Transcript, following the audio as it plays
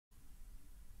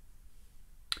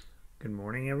Good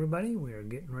morning, everybody. We are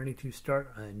getting ready to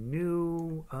start a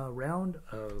new round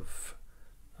of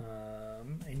what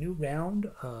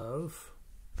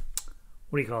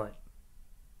do you call it?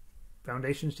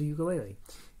 Foundations to Ukulele.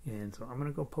 And so I'm going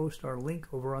to go post our link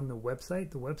over on the website.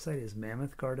 The website is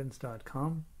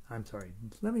mammothgardens.com. I'm sorry,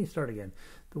 let me start again.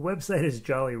 The website is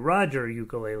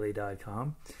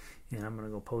jollyrogerukulele.com. And I'm going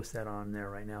to go post that on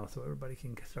there right now so everybody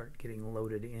can start getting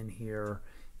loaded in here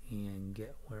and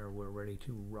get where we're ready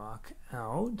to rock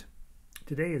out.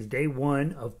 Today is day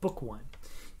one of book one.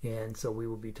 And so we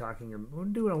will be we're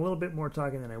doing a little bit more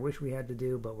talking than I wish we had to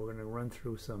do, but we're going to run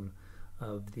through some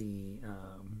of the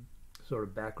sort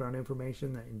of background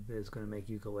information that is going to make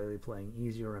ukulele playing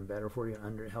easier and better for you,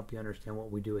 help you understand what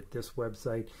we do at this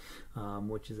website,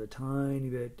 which is a tiny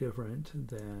bit different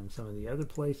than some of the other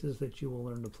places that you will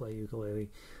learn to play ukulele.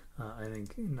 I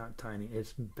think not tiny,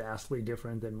 it's vastly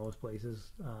different than most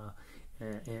places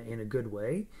in a good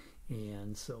way.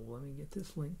 And so let me get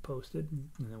this link posted, and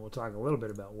then we'll talk a little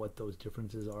bit about what those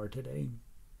differences are today.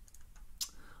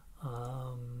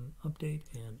 Update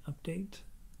and update.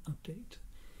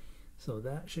 So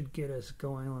that should get us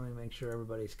going. Let me make sure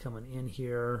everybody's coming in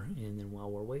here, and then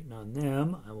while we're waiting on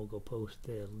them, I will go post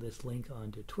this link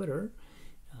onto Twitter.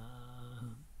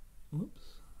 Oops.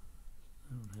 I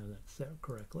don't have that set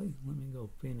correctly. Let me go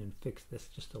in and fix this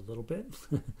just a little bit.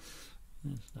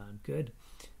 That's not good.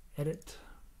 Edit.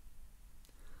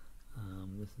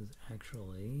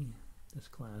 This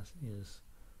class is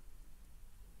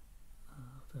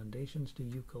Foundations to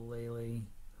Ukulele,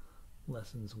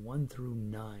 lessons 1 through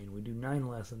 9. We do 9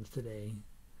 lessons today.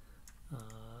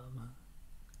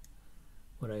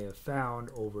 What I have found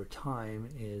over time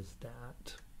is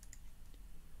that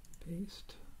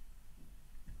paste.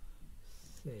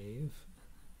 Save.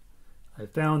 I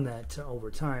found that over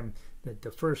time that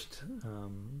the first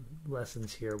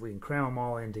lessons here, we can cram them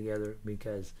all in together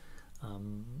because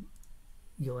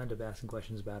you'll end up asking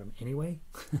questions about them anyway.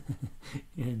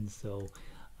 And so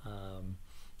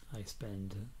I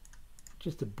spend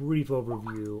just a brief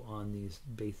overview on these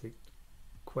basic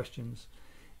questions,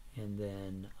 and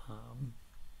then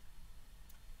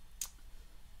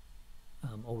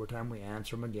over time we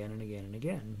answer them again and again and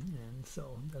again. And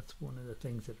so that's one of the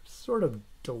things that's sort of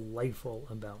delightful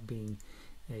about being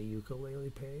a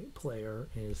ukulele player,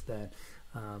 is that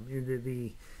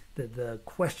the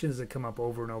questions that come up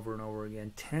over and over and over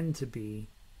again tend to be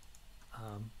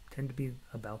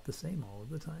about the same all of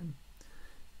the time.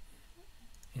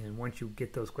 And once you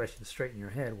get those questions straight in your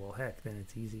head, well, heck, then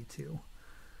it's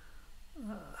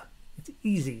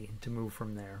easy to move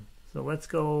from there. So let's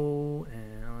go,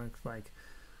 and it looks like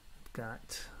I've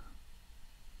got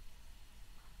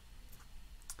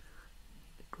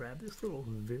to grab this little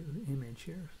image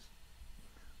here.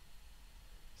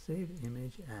 Save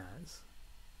image as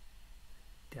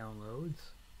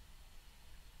downloads.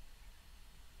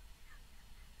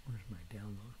 Where's my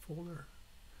download folder?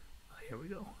 Oh, here we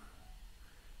go.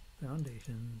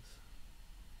 Foundations.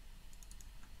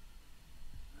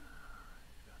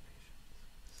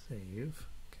 Save.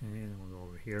 Okay, and then we'll go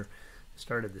over here.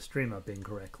 Started the stream up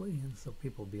incorrectly, and so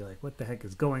people will be like, what the heck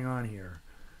is going on here?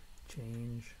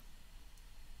 Change.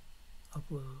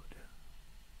 Upload.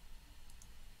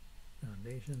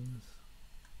 Foundations.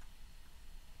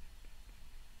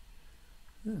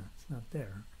 It's not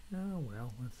there. Oh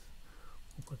well, we'll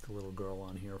put the little girl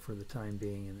on here for the time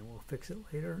being, and then we'll fix it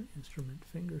later. Instrument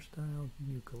fingerstyle,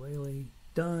 ukulele,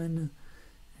 done.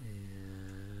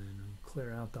 And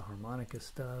clear out the harmonica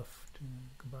stuff.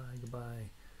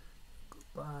 Goodbye.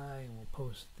 And we'll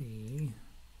post the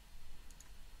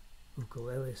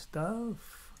ukulele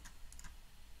stuff.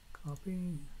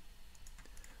 Copy.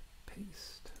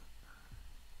 Paste.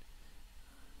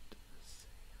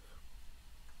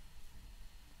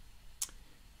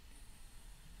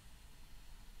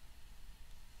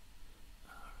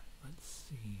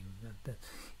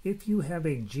 If you have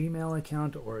a Gmail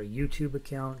account or a YouTube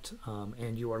account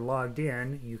and you are logged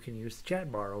in, you can use the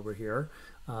chat bar over here,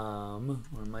 or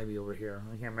it might be over here.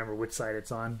 I can't remember which side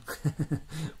it's on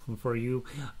for you.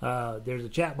 There's a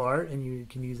chat bar, and you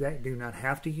can use that. You do not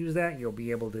have to use that. You'll be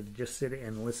able to just sit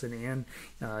and listen in.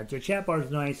 The chat bar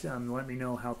is nice. Let me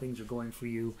know how things are going for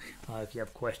you, if you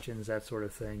have questions, that sort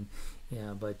of thing.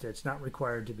 Yeah, but it's not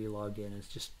required to be logged in. It's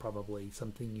just probably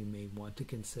something you may want to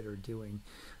consider doing.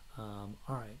 All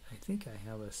right, I think I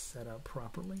have us set up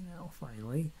properly now,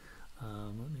 finally.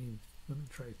 Let me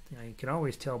try. I can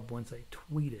always tell once I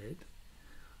tweet it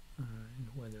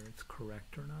whether it's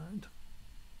correct or not.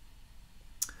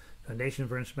 Foundation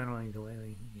for instrumental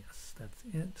ukulele. Yes, that's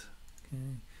it.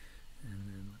 Okay, and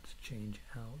then let's change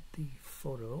out the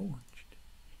photo.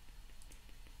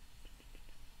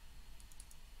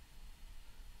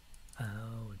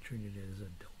 Oh, it treated it as a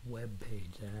web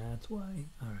page. That's why.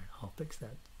 All right, I'll fix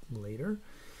that later.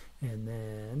 And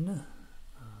then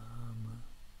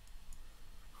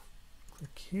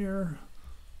click here.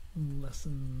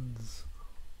 Lessons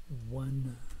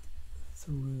 1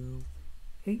 through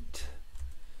 8.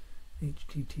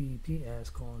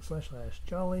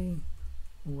 https://jolly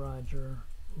Roger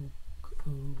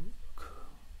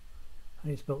how do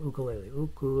you spell ukulele?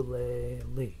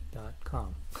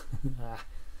 Ukulele.com.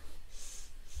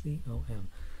 C-O-M.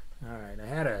 Alright, I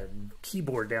had a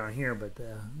keyboard down here, but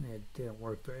it didn't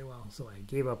work very well, so I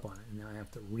gave up on it, and now I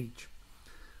have to reach.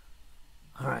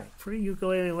 Alright, free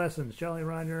ukulele lessons, Jolly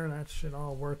Roger, that should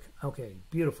all work. Okay,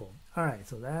 beautiful. Alright,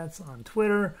 so that's on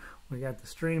Twitter. We got the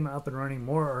stream up and running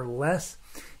more or less,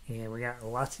 and we got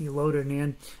lots of you loading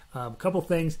in. A couple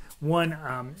things. One,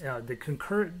 the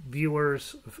concurrent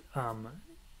viewers on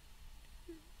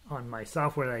my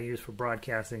software that I use for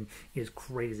broadcasting is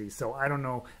crazy. So I don't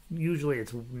know. Usually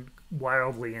it's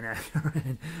wildly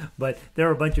inaccurate, but there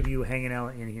are a bunch of you hanging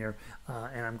out in here,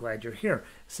 and I'm glad you're here.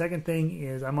 Second thing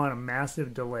is I'm on a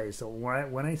massive delay. So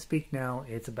when I speak now,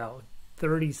 it's about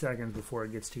 30 seconds before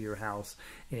it gets to your house.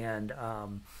 And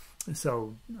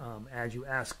so as you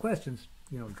ask questions,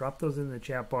 drop those in the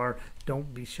chat bar.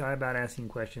 Don't be shy about asking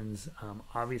questions.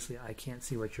 Obviously, I can't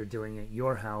see what you're doing at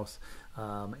your house,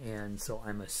 and so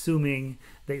I'm assuming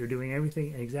that you're doing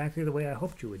everything exactly the way I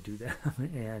hoped you would do that.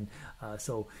 And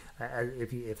so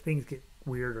if things get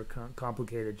weird or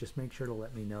complicated, just make sure to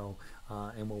let me know,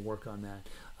 and we'll work on that.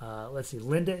 Let's see.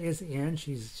 Linda is in.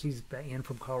 She's in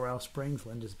from Colorado Springs.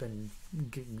 Linda's been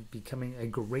becoming a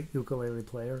great ukulele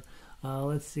player.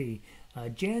 Let's see.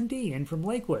 Jan D in from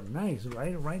Lakewood. Nice,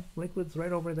 right? Lakewood's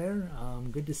right over there.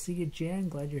 Good to see you, Jan.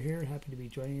 Glad you're here. Happy to be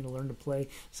joining you to learn to play.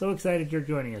 So excited you're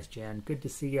joining us, Jan. Good to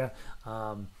see you.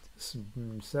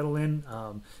 Settle in.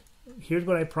 Here's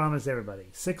what I promise everybody.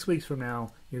 6 weeks from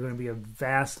now, you're going to be a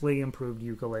vastly improved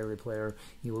ukulele player.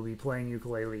 You will be playing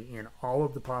ukulele in all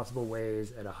of the possible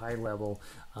ways at a high level,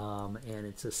 and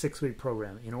it's a 6-week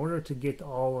program. In order to get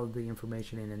all of the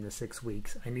information in the 6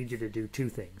 weeks, I need you to do two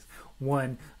things.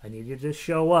 One, I need you to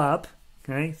show up.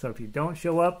 Okay, so if you don't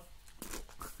show up,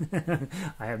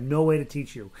 I have no way to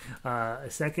teach you.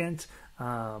 Second,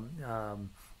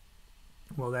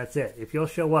 well, that's it. If you'll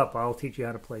show up, I'll teach you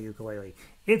how to play ukulele.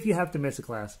 If you have to miss a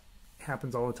class, it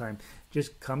happens all the time.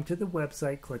 Just come to the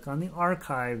website, click on the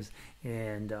archives,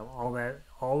 and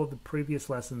all of the previous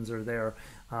lessons are there.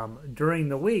 During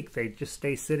the week, they just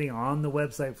stay sitting on the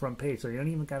website front page, so you don't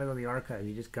even got to go to the archives.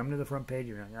 You just come to the front page,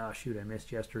 you're like, oh shoot, I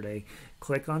missed yesterday.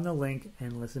 Click on the link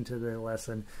and listen to the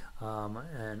lesson.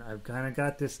 And I've kind of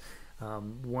got this.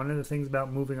 One of the things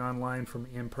about moving online from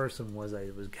in person was I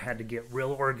had to get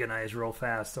real organized real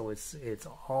fast. So it's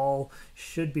all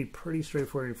should be pretty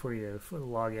straightforward for you to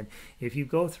log in. If you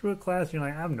go through a class and you're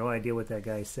like, I have no idea what that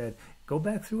guy said, go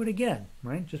back through it again,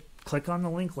 right? Just click on the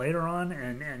link later on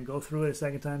and go through it a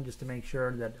second time just to make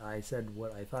sure that I said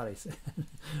what I thought I said,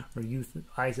 or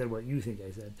I said what you think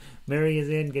I said. Mary is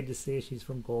in. Good to see you. She's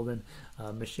from Golden.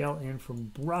 Michelle in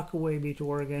from Rockaway Beach,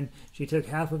 Oregon. She took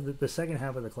half of the second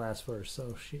half of the class first,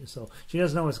 so she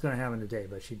doesn't know what's going to happen today,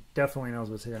 but she definitely knows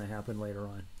what's going to happen later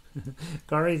on.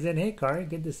 Kari's in. Hey, Kari,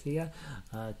 good to see you.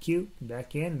 Cute,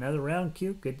 back in. Another round,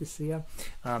 Cute. Good to see you.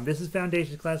 This is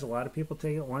Foundations class. A lot of people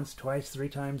take it once, twice, 3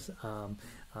 times.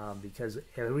 Because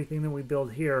everything that we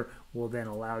build here will then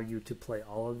allow you to play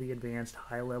all of the advanced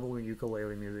high-level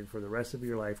ukulele music for the rest of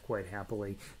your life quite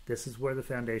happily. This is where the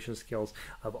foundation skills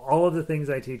of all of the things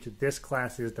I teach, this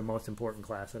class is the most important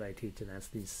class that I teach, and that's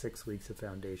these 6 weeks of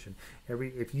foundation.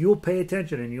 If you'll pay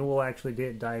attention and you will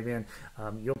actually dive in,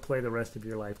 you'll play the rest of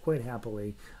your life quite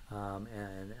happily.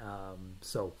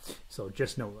 So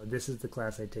just know this is the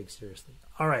class I take seriously.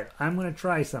 All right, I'm going to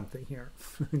try something here.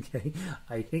 Okay,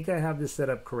 I think I have this set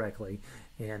up correctly,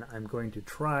 and I'm going to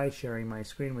try sharing my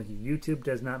screen with you. YouTube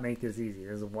does not make this easy.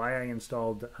 This is why I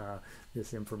installed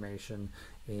this information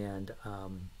and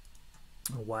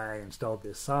why I installed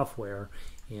this software.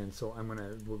 And so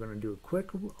we're gonna do a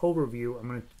quick overview. I'm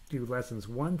going to do lessons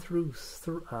 1 through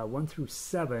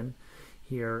 7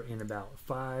 here in about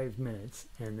 5 minutes,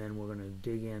 and then we're going to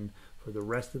dig in for the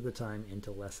rest of the time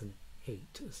into lesson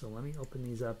 8. So let me open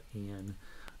these up in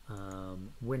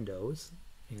Windows,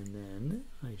 and then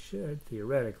I should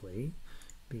theoretically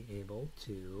be able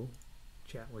to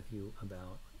chat with you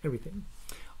about everything.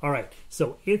 All right,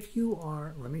 so if you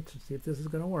are, let me see if this is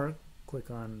going to work. Click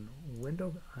on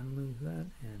Window, unmove that,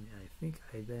 and I think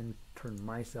I then turn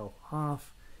myself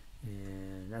off.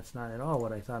 And that's not at all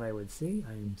what I thought I would see.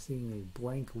 I'm seeing a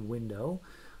blank window.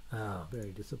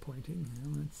 Very disappointing.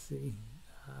 Now, let's see.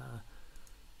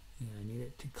 And I need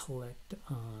it to collect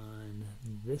on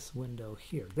this window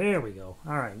here. There we go.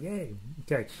 All right, yay.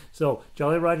 Okay, so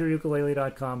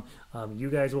jollyrogerukulele.com. You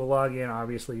guys will log in.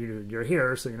 Obviously, you're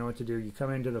here, so you know what to do. You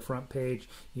come into the front page.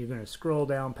 You're going to scroll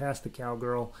down past the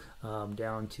cowgirl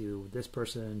down to this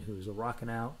person who's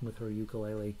rocking out with her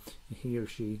ukulele. He or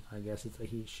she, I guess it's a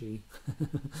he, she.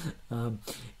 And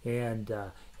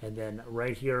then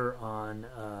right here on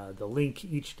the link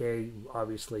each day,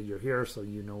 obviously you're here, so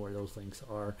you know where those links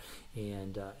are.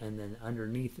 And then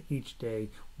underneath each day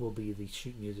will be the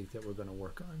sheet music that we're going to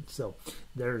work on. So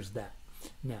there's that.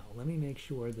 Now, let me make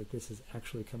sure that this is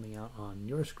actually coming out on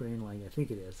your screen like I think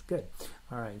it is. Good.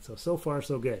 All right, so far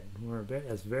so good.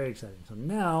 That's very exciting. So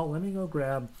now let me go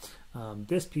grab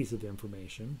this piece of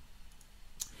information.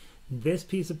 This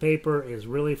piece of paper is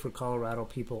really for Colorado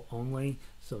people only,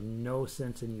 so no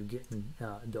sense in you getting,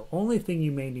 the only thing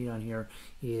you may need on here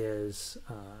is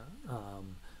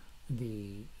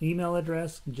the email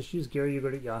address. Just use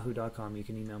GaryUgert@yahoo.com. You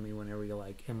can email me whenever you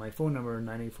like. And my phone number,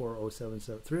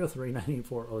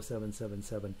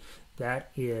 303-944-0777. That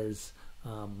is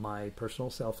my personal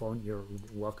cell phone. You're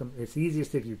welcome. It's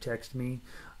easiest if you text me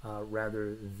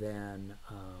rather than...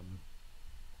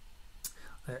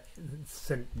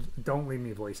 don't leave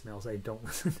me voicemails. I don't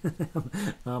listen to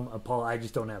them. Paul, I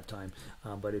just don't have time.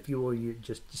 But if you will,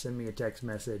 just send me a text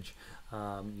message.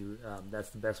 That's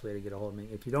the best way to get a hold of me.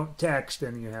 If you don't text,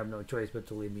 then you have no choice but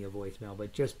to leave me a voicemail.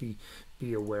 But just be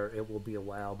aware it will be a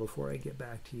while before I get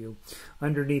back to you.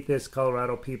 Underneath this,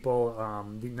 Colorado people,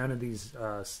 none of these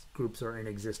groups are in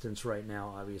existence right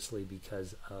now, obviously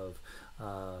because of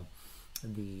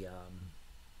the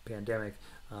pandemic.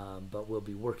 But we'll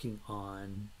be working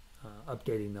on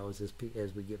updating those as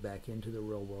we get back into the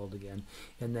real world again.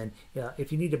 And then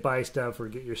if you need to buy stuff or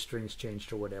get your strings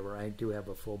changed or whatever, I do have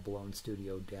a full-blown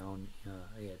studio down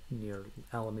near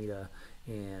Alameda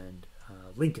and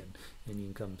Lincoln, and you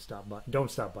can come stop by.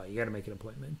 Don't stop by. You got to make an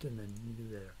appointment, and then you do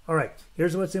there. All right,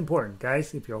 here's what's important,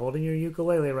 guys. If you're holding your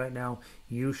ukulele right now,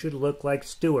 you should look like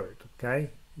Stuart, okay?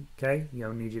 Okay, you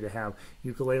don't need you to have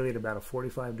ukulele at about a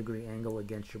 45-degree angle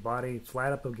against your body,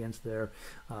 flat up against there.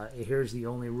 Here's the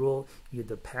only rule.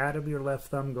 The pad of your left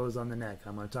thumb goes on the neck.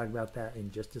 I'm going to talk about that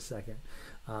in just a second.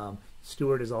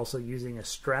 Stuart is also using a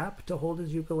strap to hold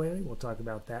his ukulele. We'll talk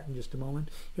about that in just a moment.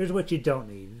 Here's what you don't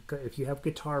need. If you have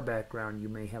guitar background, you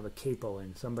may have a capo,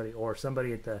 and somebody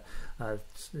at the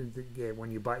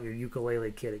when you bought your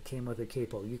ukulele kit, it came with a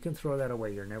capo. You can throw that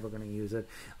away. You're never going to use it.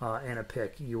 And a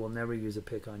pick. You will never use a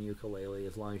pick on ukulele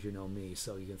as long as you know me,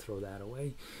 so you can throw that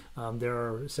away. There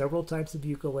are several types of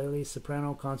ukuleles: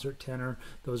 soprano, concert, tenor.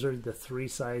 Those are the three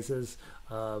sizes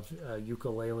of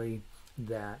ukulele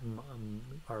that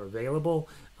are available.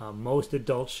 Most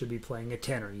adults should be playing a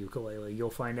tenor ukulele.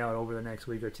 You'll find out over the next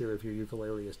week or two if your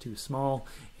ukulele is too small,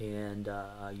 and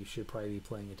you should probably be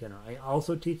playing a tenor. I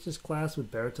also teach this class with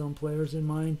baritone players in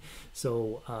mind,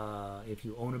 so if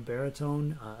you own a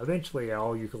baritone, eventually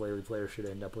all ukulele players should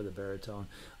end up with a baritone.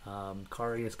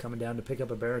 Kari is coming down to pick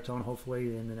up a baritone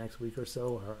hopefully in the next week or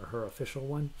so, her official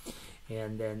one.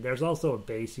 And then there's also a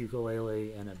bass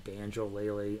ukulele and a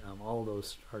banjo-lele. All of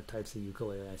those are types of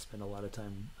ukulele I spend a lot of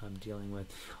time dealing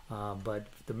with. But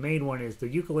the main one is the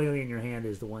ukulele in your hand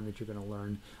is the one that you're going to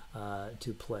learn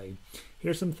to play.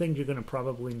 Here's some things you're going to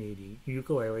probably need.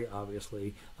 Ukulele,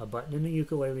 obviously. A button in the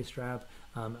ukulele strap.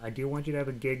 I do want you to have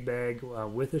a gig bag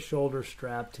with a shoulder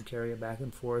strap to carry it back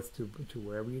and forth to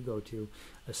wherever you go to.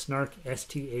 A Snark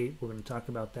ST8. We're going to talk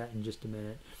about that in just a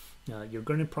minute. You're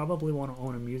going to probably want to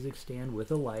own a music stand with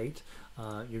a light.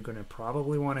 You're going to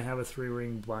probably want to have a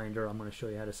 3-ring binder. I'm going to show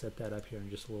you how to set that up here in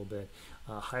just a little bit.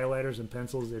 Highlighters and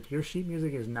pencils. If your sheet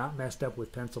music is not messed up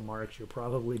with pencil marks, you're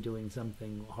probably doing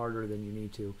something harder than you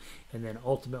need to. And then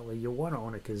ultimately, you'll want to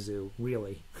own a kazoo,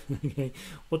 really. Okay?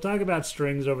 We'll talk about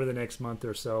strings over the next month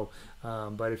or so.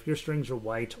 But if your strings are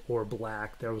white or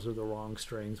black, those are the wrong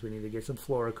strings. We need to get some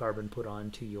fluorocarbon put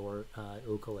onto your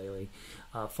ukulele.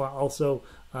 Also,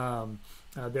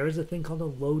 there is a thing called a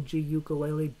low G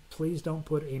ukulele. Please don't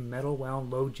put a metal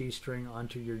wound low G string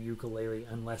onto your ukulele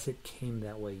unless it came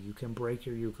that way. You can break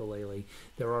your ukulele.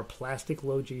 There are plastic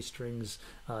low G strings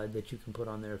that you can put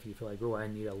on there if you feel like, oh, I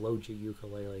need a low G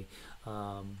ukulele.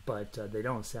 But they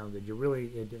don't sound good. You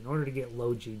really, in order to get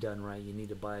low G done right, you need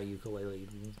to buy a ukulele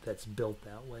that's built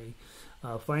that way.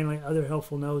 Finally, other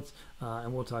helpful notes,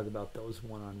 and we'll talk about those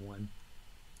one-on-one.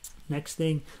 Next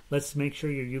thing, let's make sure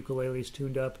your ukulele is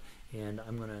tuned up and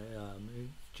I'm going to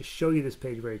just show you this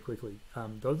page very quickly.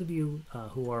 Those of you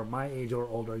who are my age or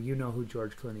older, you know who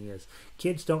George Clooney is.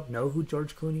 Kids don't know who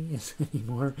George Clooney is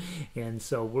anymore, and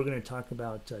so we're going to talk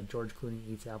about George Clooney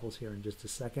Eats Apples here in just a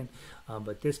second.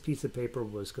 But this piece of paper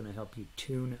was going to help you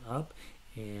tune up,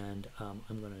 and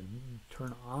I'm going to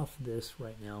turn off this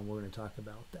right now, and we're going to talk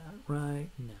about that right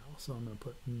now. So I'm going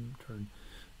to turn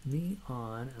me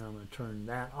on, and I'm going to turn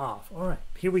that off. All right,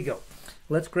 here we go.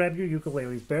 Let's grab your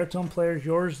ukuleles. Baritone players,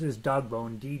 yours is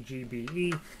Dogbone,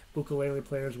 D-G-B-E. Ukulele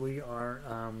players, we are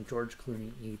George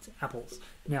Clooney Eats Apples.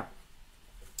 Now,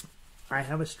 I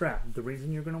have a strap. The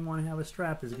reason you're going to want to have a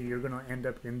strap is you're going to end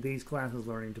up in these classes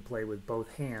learning to play with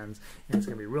both hands, and it's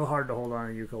going to be real hard to hold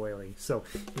on a ukulele. So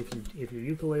if your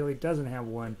ukulele doesn't have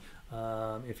one,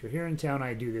 if you're here in town,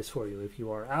 I do this for you. If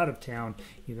you are out of town,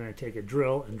 you're going to take a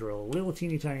drill and drill a little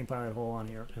teeny tiny pilot hole on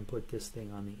here and put this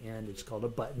thing on the end. It's called a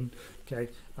button. Okay.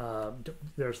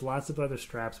 There's lots of other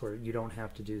straps where you don't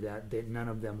have to do that. None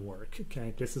of them work.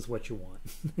 Okay. This is what you want.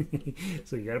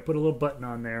 So you got to put a little button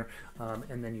on there,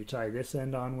 and then you tie this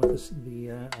end on with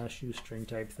the shoestring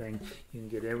type thing. You can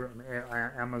get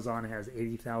Amazon has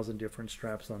 80,000 different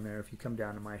straps on there. If you come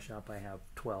down to my shop, I have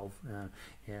 12,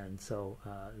 and so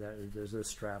there's this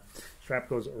strap. Strap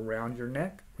goes around your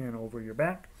neck and over your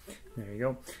back. There you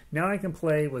go. Now I can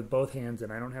play with both hands,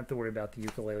 and I don't have to worry about the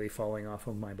ukulele falling off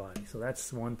of my body. So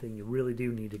that's one thing you really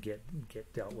do need to get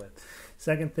dealt with.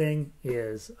 Second thing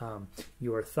is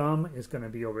your thumb is going to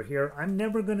be over here. I'm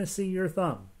never going to see your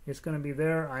thumb. It's going to be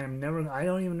there. I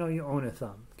don't even know you own a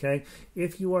thumb. Okay.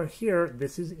 If you are here,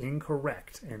 this is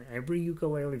incorrect. And every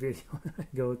ukulele video I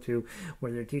go to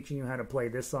where they're teaching you how to play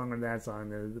this song or that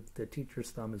song, the teacher's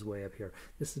thumb is way up here.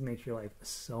 This makes your life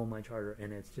so much harder,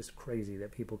 and it's just crazy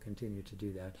that people continue to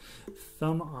do that.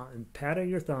 Thumb on, pad of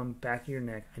your thumb, back of your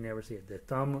neck. I never see it. The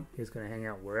thumb is going to hang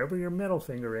out wherever your middle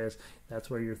finger is. That's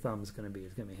where your thumb is going to be.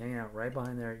 It's going to be hanging out right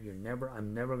behind there.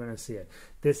 I'm never going to see it.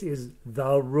 This is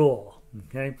the rule.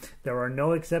 Okay, there are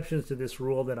no exceptions to this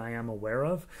rule that I am aware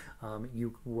of.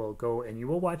 You will go and you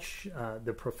will watch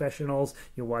the professionals.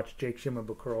 You'll watch Jake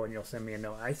Shimabukuro, and you'll send me a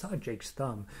note. I saw Jake's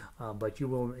thumb, but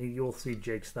you'll see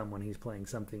Jake's thumb when he's playing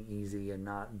something easy and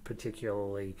not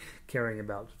particularly caring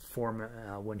about form.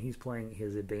 When he's playing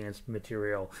his advanced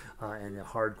material and the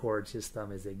hard chords, his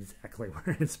thumb is exactly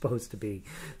where it's supposed to be.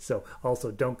 So also,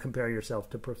 don't compare yourself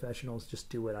to professionals. Just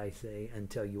do what I say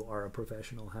until you are a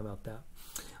professional. How about that?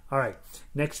 All right,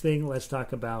 next thing, let's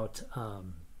talk about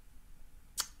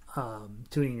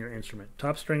tuning your instrument.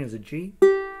 Top string is a G,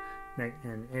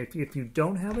 and if you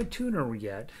don't have a tuner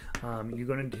yet, you're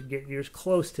going to get yours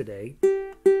close today.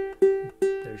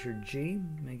 There's your G,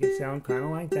 make it sound kind of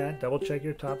like that. Double check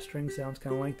your top string sounds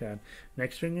kind of like that.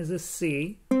 Next string is a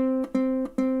C. Okay,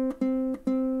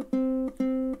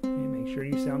 make sure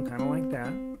you sound kind of like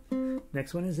that.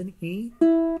 Next one is an E.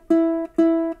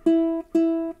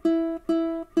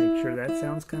 Sure, that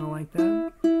sounds kind of like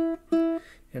that.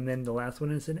 And then the last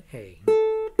one is an A.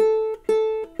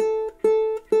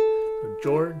 So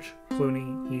George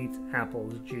Clooney Eats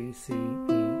Apples,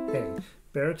 G-C-E-A.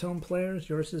 Baritone players,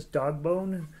 yours is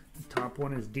Dogbone. The top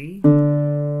one is D.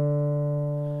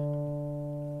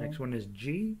 Next one is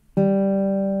G.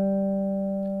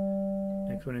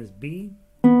 Next one is B.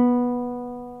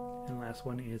 And last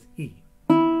one is E.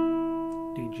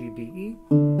 D-G-B-E.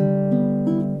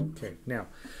 Okay, now,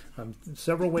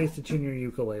 several ways to tune your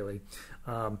ukulele.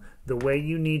 The way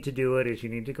you need to do it is you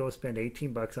need to go spend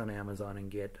 18 bucks on Amazon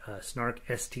and get Snark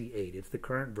ST8. It's the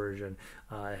current version.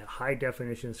 High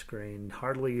definition screen,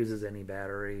 hardly uses any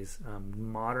batteries,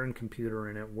 modern computer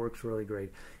in it, works really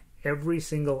great. Every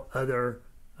single other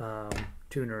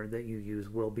tuner that you use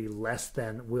will be less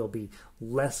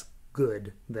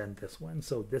good than this one.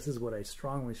 So this is what I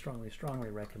strongly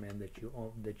recommend that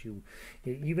you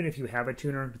even if you have a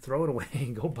tuner, throw it away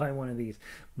and go buy one of these.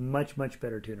 Much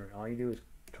better tuner. All you do is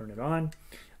turn it on.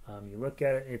 You look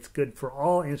at it. It's good for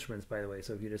all instruments, by the way.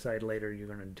 So if you decide later you're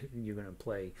gonna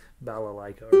play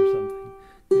balalaika or something,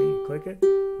 okay, you click it,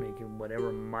 make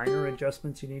whatever minor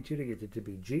adjustments you need to get it to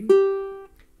be G,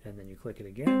 and then you click it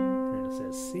again, and it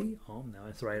says C. Oh, now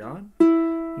it's right on.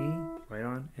 E, right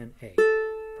on, and A.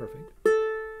 Perfect.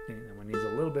 And that one needs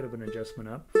a little bit of an adjustment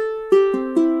up.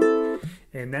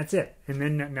 And that's it. And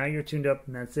then now you're tuned up,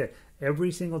 and that's it.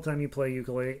 Every single time you play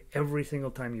ukulele, every single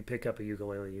time you pick up a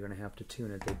ukulele, you're going to have to tune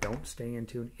it. They don't stay in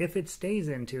tune. If it stays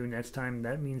in tune,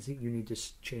 that means that you need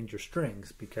to change your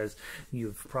strings, because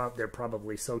they're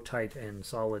probably so tight and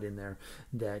solid in there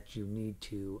that you need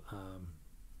to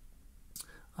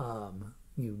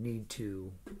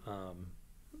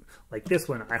Like this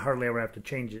one, I hardly ever have to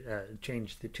change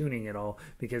the tuning at all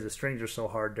because the strings are so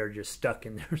hard they're just stuck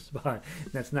in their spot.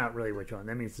 That's not really what you want.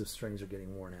 That means the strings are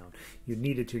getting worn out. You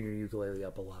need to tune your ukulele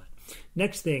up a lot.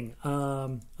 Next thing,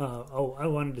 I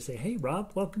wanted to say, hey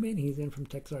Rob, welcome in. He's in from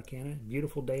Texarkana.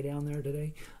 Beautiful day down there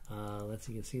today. Let's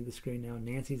see, you can see the screen now.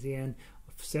 Nancy's in.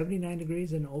 79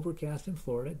 degrees and overcast in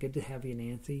Florida. Good to have you,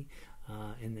 Nancy.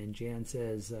 And then Jan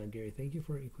says, Gary, thank you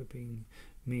for equipping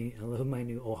me. I love my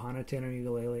new Ohana tenor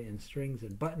ukulele and strings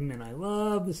and button, and I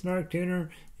love the Snark tuner.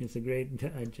 It's a great,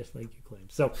 just like you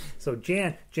claimed. So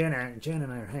Jan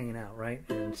and I are hanging out, right?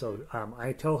 And so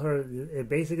I tell her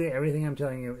basically everything I'm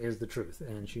telling you is the truth,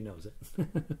 and she knows it.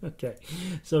 Okay.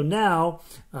 So now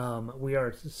we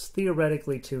are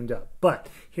theoretically tuned up, but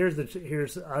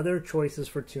here's other choices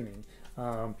for tuning.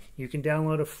 You can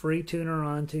download a free tuner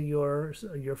onto your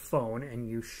phone, and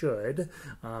you should.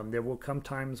 There will come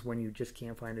times when you just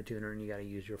can't find a tuner and you got to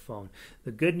use your phone.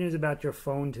 The good news about your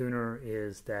phone tuner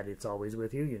is that it's always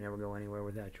with you. You never go anywhere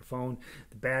without your phone.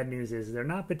 The bad news is they're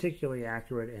not particularly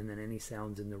accurate, and then any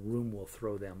sounds in the room will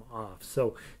throw them off.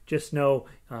 So just know,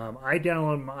 I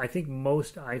think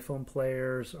most iPhone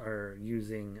players are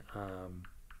using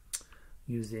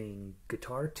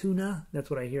Guitar Tuna. That's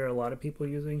what I hear a lot of people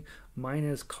using.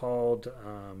 Mine's called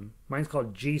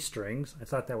G Strings. I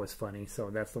thought that was funny, so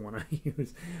that's the one I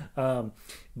use.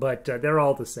 But they're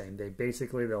all the same.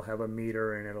 They'll have a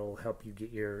meter and it'll help you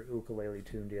get your ukulele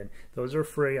tuned in. Those are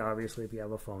free, obviously, if you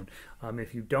have a phone.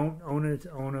 If you don't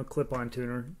own a clip-on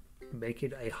tuner, make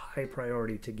it a high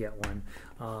priority to get one.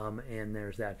 And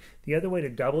there's that. The other way to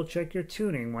double check your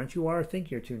tuning, once you think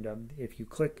you're tuned up, if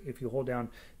you hold down,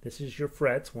 this is your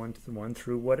frets, one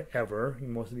through whatever.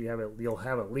 Most of you you'll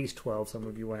have at least 12. Some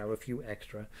of you will have a few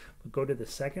extra. But go to the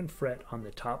second fret on the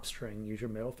top string, use your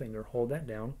middle finger, hold that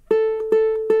down.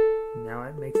 Now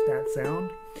it makes that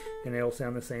sound, and it'll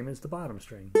sound the same as the bottom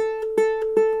string.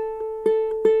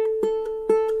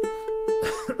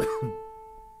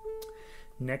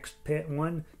 Next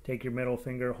one, take your middle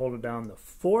finger, hold it down the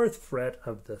fourth fret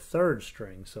of the third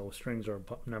string. So strings are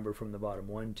numbered from the bottom.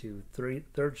 1, 2, 3,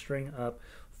 third string up,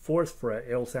 fourth fret.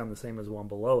 It'll sound the same as one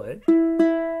below it.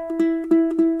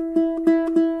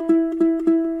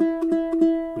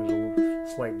 There's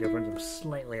a slight difference. I'm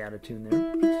slightly out of tune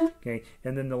there. Okay,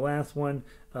 and then the last one,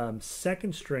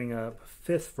 second string up,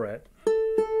 fifth fret.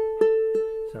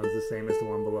 Sounds the same as the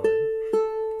one below it.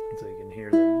 And so you can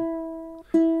hear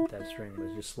that string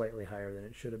was just slightly higher than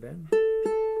it should have been.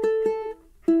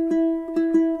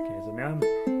 Okay, so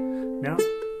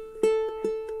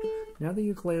now the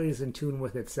ukulele is in tune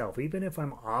with itself. Even if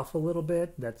I'm off a little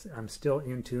bit, I'm still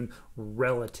in tune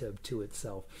relative to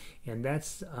itself. And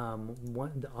that's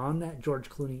on that George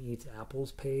Clooney Eats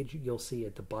Apples page. You'll see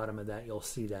at the bottom of that, you'll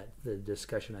see that the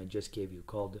discussion I just gave you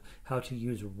called How to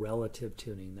Use Relative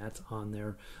Tuning. That's on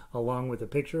there, along with a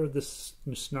picture of the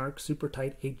Snark Super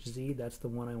Tight HZ. That's the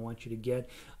one I want you to get.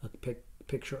 A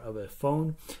picture of a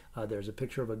phone. There's a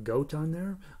picture of a goat on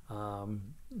there,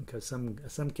 because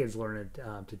some kids learn it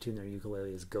to tune their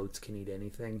ukulele as goats can eat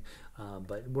anything,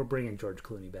 but we're bringing George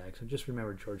Clooney back, so just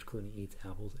remember George Clooney eats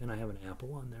apples, and I have an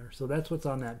apple on there. So that's what's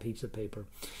on that piece of paper.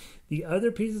 The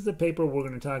other pieces of paper we're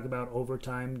going to talk about over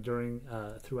time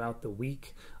throughout the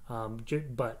week,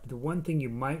 but the one thing you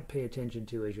might pay attention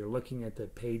to as you're looking at the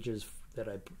pages that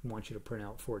I want you to print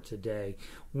out for today.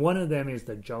 One of them is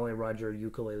the Jolly Roger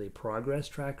Ukulele Progress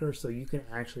Tracker, so you can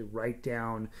actually write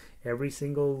down every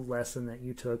single lesson that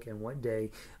you took and what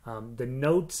day. The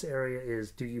notes area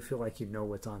is, do you feel like you know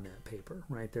what's on that paper,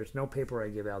 right? There's no paper I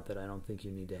give out that I don't think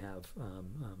you need to have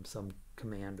some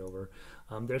command over.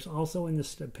 There's also in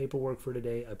this paperwork for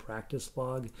today a practice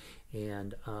log,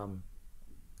 and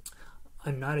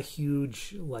I'm not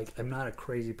I'm not a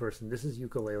crazy person. This is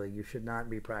ukulele. You should not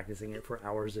be practicing it for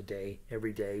hours a day,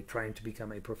 every day, trying to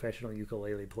become a professional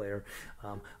ukulele player.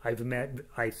 I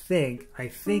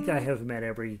think I have met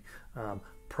every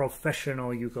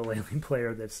professional ukulele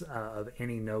player that's of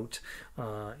any note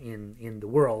in the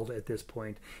world at this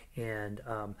point, and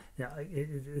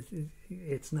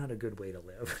it's not a good way to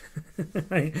live.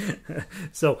 Right?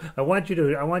 So I want you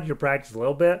to practice a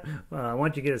little bit. I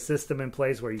want you to get a system in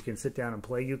place where you can sit down and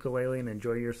play ukulele and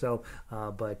enjoy yourself.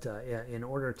 But in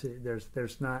order to,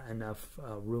 there's not enough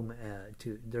room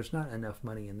there's not enough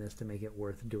money in this to make it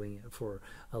worth doing it for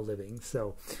a living.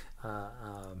 So.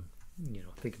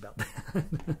 Think about that.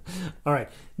 All right.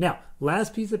 Now,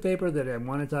 last piece of paper that I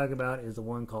want to talk about is the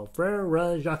one called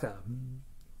Frère Jacques.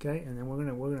 Okay, and then we're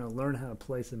gonna learn how to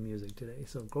play some music today.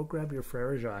 So go grab your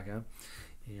Frère Jacques, and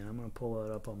I'm gonna pull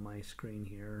it up on my screen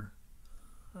here,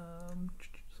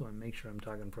 so I make sure I'm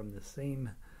talking from the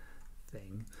same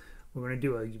thing. We're going to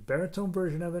do a baritone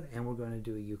version of it, and we're going to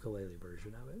do a ukulele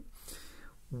version of it.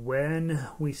 When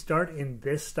we start in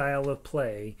this style of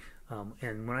play,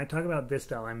 and when I talk about this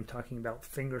style, I'm talking about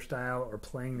finger style or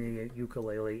playing the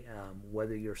ukulele,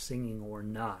 whether you're singing or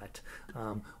not.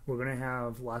 We're going to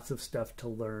have lots of stuff to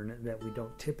learn that we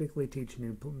don't typically teach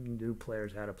new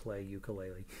players how to play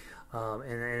ukulele.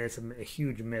 And it's a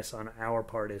huge miss on our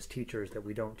part as teachers that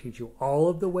we don't teach you all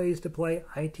of the ways to play.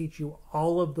 I teach you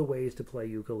all of the ways to play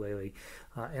ukulele,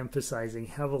 emphasizing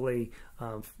heavily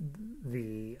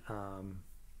the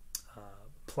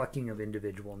plucking of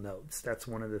individual notes. That's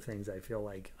one of the things I feel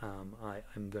like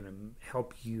I'm going to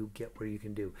help you get where you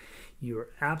can do. You're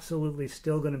absolutely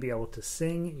still going to be able to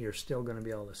sing. You're still going to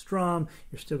be able to strum.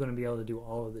 You're still going to be able to do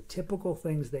all of the typical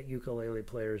things that ukulele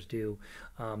players do.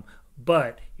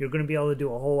 But you're going to be able to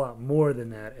do a whole lot more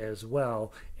than that as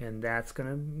well, and that's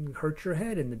going to hurt your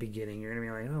head in the beginning. You're going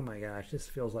to be like, oh my gosh, this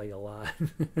feels like a lot.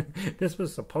 This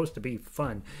was supposed to be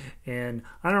fun, and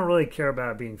I don't really care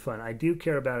about it being fun. I do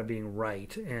care about it being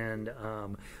right, and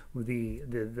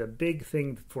the big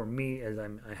thing for me as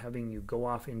I'm having you go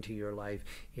off into your life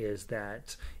is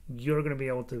that you're going to be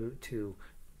able to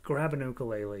grab an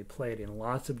ukulele, play it in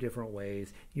lots of different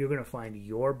ways. You're going to find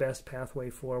your best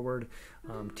pathway forward.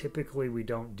 Typically, we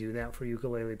don't do that for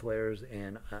ukulele players,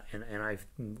 and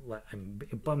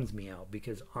it bums me out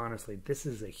because honestly, this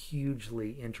is a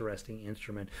hugely interesting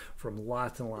instrument from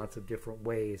lots and lots of different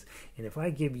ways. And if I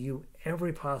give you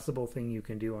every possible thing you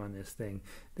can do on this thing,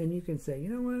 then you can say, you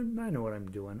know what, I know what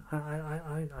I'm doing.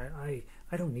 I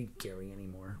don't need Gary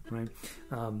anymore, right?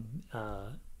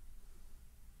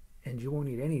 And you won't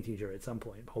need any teacher at some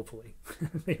point, hopefully,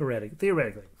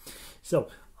 theoretically. So,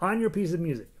 on your piece of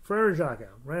music, Frère Jacques,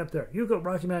 right up there.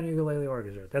 Rocky Mountain Ukulele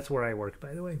Orchestra. That's where I work,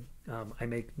 by the way. I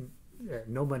make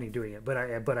no money doing it, but I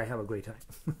have a great time.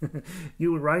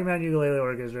 Rocky Mountain Ukulele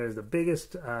Orchestra is the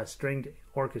biggest stringed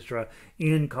orchestra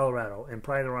in Colorado, and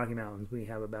probably the Rocky Mountains. We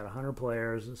have about 100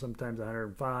 players, sometimes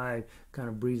 105, kind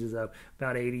of breezes up.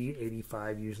 About 80,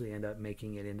 85 usually end up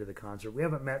making it into the concert. We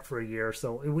haven't met for a year,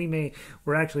 so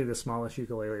we're actually the smallest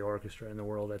ukulele orchestra in the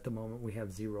world at the moment. We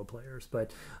have 0 players,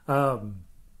 but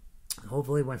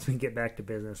hopefully once we get back to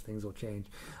business, things will change.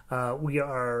 We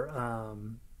are...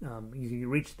 you can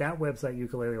reach that website,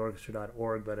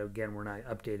 ukuleleorchestra.org, but again, we're not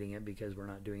updating it because we're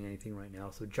not doing anything right now.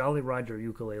 So Jolly Roger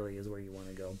Ukulele is where you want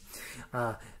to go.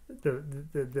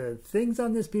 The things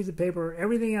on this piece of paper,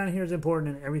 everything on here is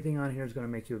important, and everything on here is going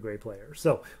to make you a great player.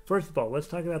 So first of all, let's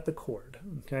talk about the chord.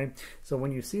 Okay, so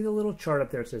when you see the little chart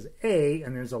up there, it says A,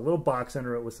 and there's a little box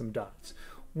under it with some dots.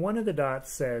 One of the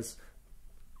dots says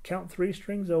count 3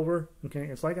 strings over. Okay,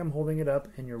 it's like I'm holding it up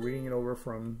and you're reading it over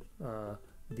from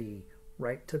the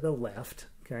right to the left.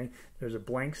 Okay, there's a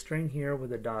blank string here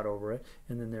with a dot over it,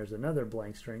 and then there's another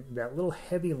blank string. That little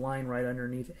heavy line right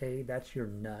underneath A, that's your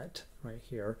nut right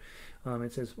here.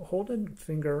 It says hold a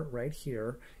finger right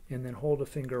here and then hold a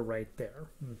finger right there.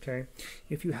 Okay,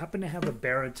 if you happen to have a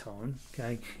baritone,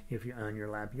 okay, if you're on your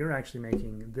lap, you're actually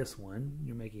making this one,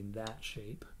 you're making that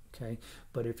shape. Okay,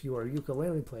 but if you are a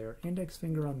ukulele player, index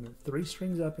finger on the 3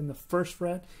 strings up in the 1st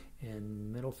fret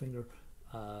and middle finger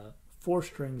 4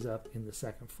 strings up in the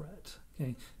 2nd fret.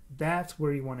 Okay, that's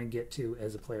where you want to get to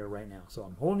as a player right now. So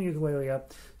I'm holding the ukulele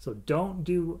up. So don't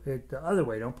do it the other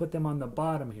way. Don't put them on the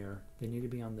bottom here. They need to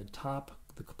be on the top,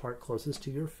 the part closest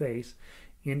to your face.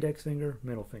 Index finger,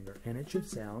 middle finger, and it should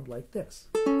sound like this.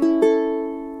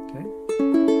 Okay.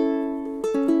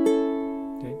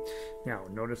 Okay. Now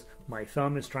notice my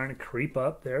thumb is trying to creep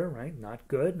up there. Right, not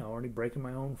good. I'm already breaking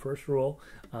my own first rule.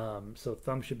 So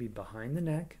thumb should be behind the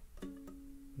neck.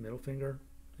 Middle finger,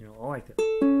 all like this.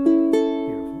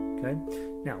 Beautiful, okay?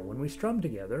 Now, when we strum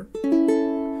together,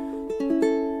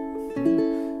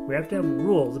 we have to have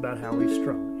rules about how we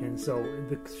strum. And so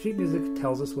the sheet music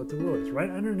tells us what the rule is.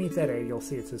 Right underneath that A, you'll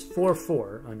see it says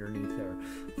 4-4 underneath there.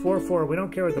 4-4, we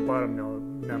don't care what the bottom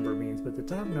number means, but the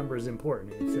top number is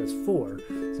important. It says 4.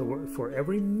 So for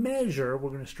every measure,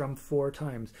 we're going to strum 4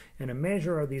 times. And a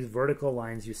measure are these vertical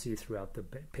lines you see throughout the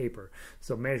paper.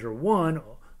 So measure 1,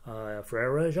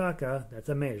 Frère Jacques, that's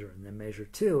a measure. And then measure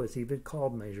 2, it's even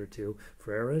called measure 2,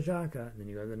 Frère Jacques. And then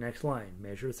you go to the next line,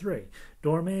 measure 3,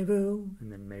 dormez-vous,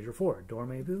 and then measure 4,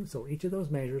 dormez-vous. So each of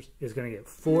those measures is going to get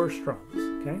 4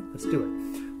 strums. Okay, let's do it.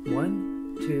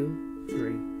 1, 2,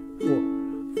 3, 4.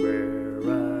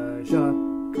 Frère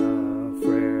Jacques,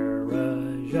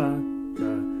 Frère Jacques,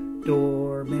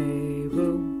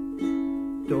 dormez-vous,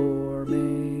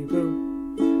 dormez-vous,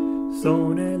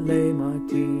 sonnez les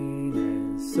matines.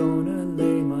 Sona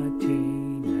le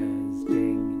Martinez,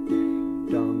 ding, ding,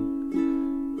 dong,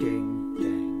 ding,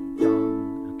 ding,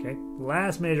 dong. Okay, last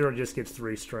last measure just gets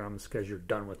 3 strums because you're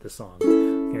done with the song.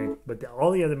 Okay, but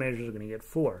all the other measures are going to get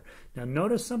 4. Now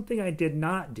notice something I did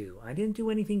not do. I didn't do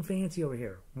anything fancy over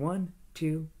here. 1,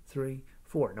 2, 3,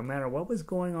 4. No matter what was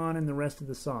going on in the rest of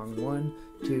the song. 1,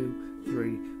 2,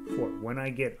 3, 4. When I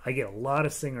get a lot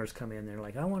of singers come in there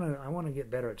like I want to get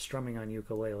better at strumming on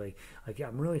ukulele.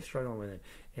 I'm really struggling with it,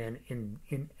 and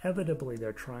inevitably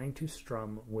they're trying to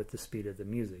strum with the speed of the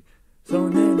music.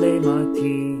 Sonele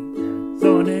Martinez,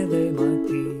 Sonele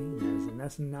Martinez, and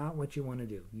that's not what you want to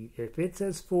do. If it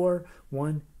says 4,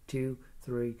 1, 2,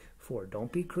 3, 4.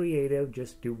 Don't be creative.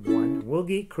 Just do 1. We'll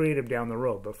get creative down the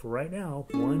road, but for right now,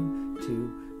 1,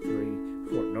 2,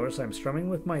 3, 4. Notice I'm strumming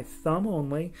with my thumb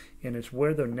only, and it's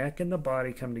where the neck and the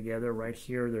body come together right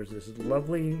here. There's this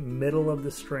lovely middle of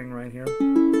the string right here.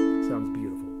 Sounds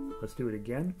beautiful. Let's do it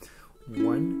again.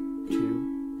 1,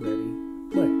 2, ready,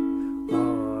 play.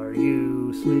 Are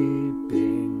you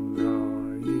sleeping?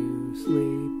 Are you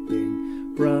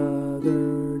sleeping?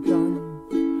 Brother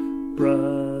John,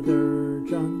 Brother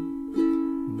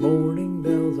John. Morning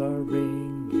bells are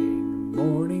ringing,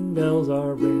 morning bells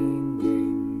are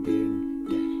ringing. Ding,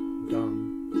 ding,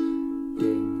 dong,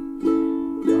 ding,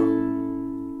 ding,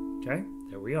 dong. Okay,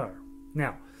 there we are.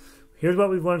 Now, here's what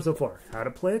we've learned so far. How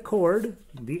to play a chord,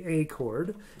 the A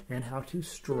chord, and how to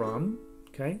strum.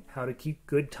 Okay, how to keep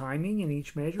good timing in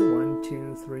each measure. 1,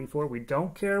 2, 3, 4. We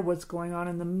don't care what's going on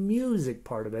in the music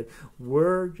part of it.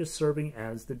 We're just serving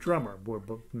as the drummer. We're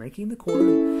making the chord,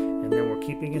 and then we're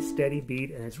keeping a steady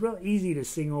beat. And it's real easy to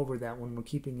sing over that when we're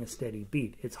keeping a steady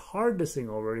beat. It's hard to sing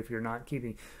over it if you're not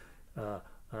keeping...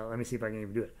 let me see if I can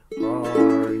even do it.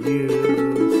 Are you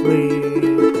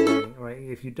sleeping? Right?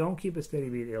 If you don't keep a steady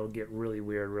beat, it'll get really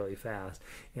weird really fast.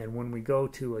 And when we go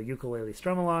to a ukulele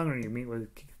strum along, or you meet with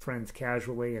friends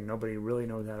casually and nobody really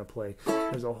knows how to play,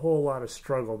 there's a whole lot of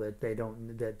struggle that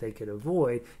they could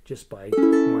avoid just by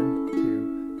 1,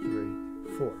 2,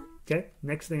 3, 4. Okay.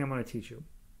 Next thing I'm going to teach you.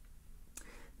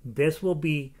 This will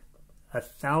be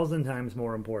 1,000 times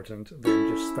more important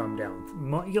than just thumb down.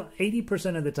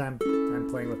 80% of the time I'm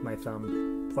playing with my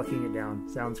thumb, plucking it down.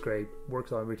 Sounds great,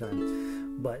 works every time.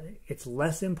 But it's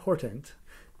less important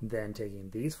than taking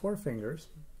these 4 fingers,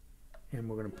 and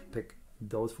we're going to pick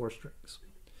those 4 strings.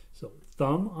 So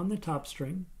thumb on the top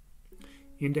string,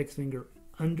 index finger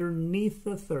underneath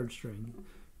the 3rd string,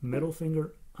 middle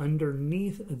finger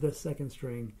underneath the 2nd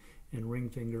string, and ring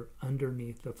finger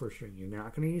underneath the 1st string. You're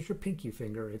not going to use your pinky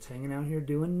finger. It's hanging out here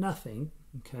doing nothing.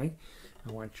 Okay?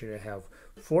 I want you to have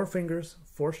 4 fingers,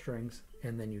 4 strings,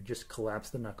 and then you just collapse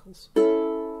the knuckles.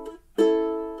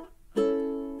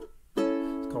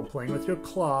 It's called playing with your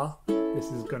claw.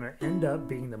 This is going to end up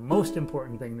being the most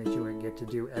important thing that you get to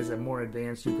do as a more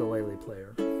advanced ukulele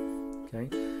player. Okay?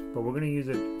 But we're going to use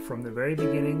it from the very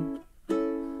beginning.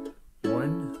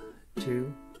 1,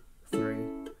 2, 3,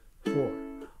 4.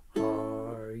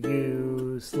 Are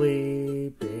you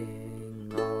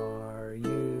sleeping? Are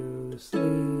you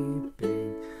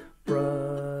sleeping?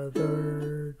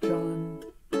 Brother John,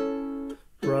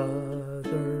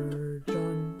 Brother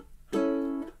John.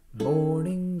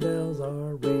 Morning bells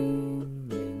are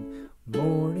ringing,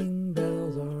 morning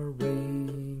bells are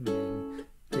ringing.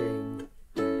 Ding,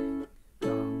 ding,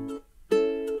 dong,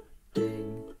 ding,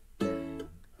 ding,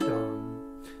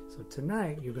 dong. So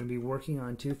tonight you're going to be working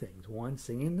on 2 things. One,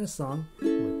 singing this song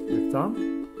with your thumb,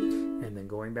 and then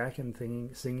going back and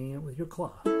singing it with your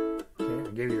claw. Okay,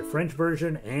 I gave you the French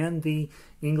version and the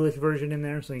English version in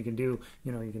there, so you can do,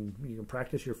 you can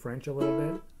practice your French a little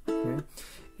bit. Okay?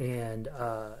 And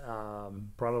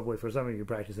probably for some of you,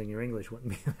 practicing your English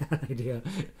wouldn't be a bad idea.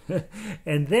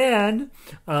 And then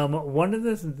one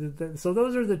of so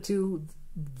those are the 2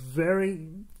 very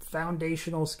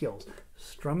foundational skills: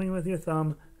 strumming with your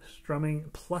thumb,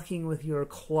 plucking with your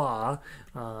claw.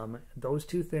 Those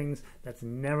 2 things, that's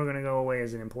never going to go away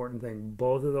as an important thing.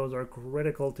 Both of those are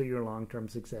critical to your long-term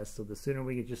success. So the sooner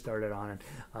we get you started on it,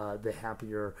 the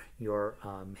happier your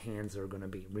hands are going to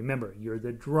be. Remember, you're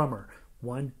the drummer.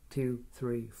 1, 2,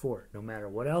 3, 4. No matter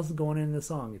what else is going on in the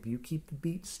song, if you keep the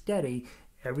beat steady,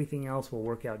 everything else will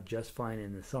work out just fine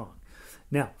in the song.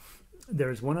 Now,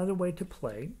 there's one other way to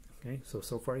play. Okay,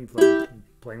 so far you've learned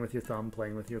playing with your thumb,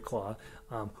 playing with your claw.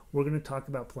 We're going to talk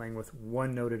about playing with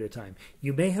 1 note at a time.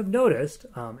 You may have noticed,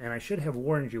 and I should have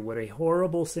warned you, what a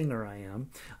horrible singer I am.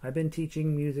 I've been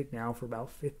teaching music now for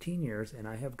about 15 years, and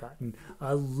I have gotten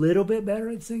a little bit better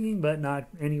at singing, but not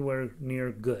anywhere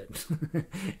near good.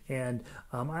 And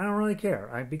I don't really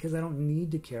care, because I don't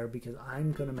need to care, because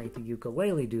I'm going to make the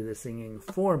ukulele do the singing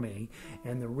for me.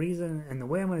 And the reason, and the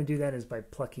way I'm going to do that is by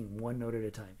plucking 1 note at a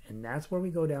time. And that's where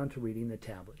we go down to reading the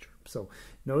tablature. So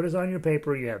notice on your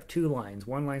paper you have two lines.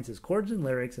 One line says chords and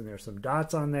lyrics, and there's some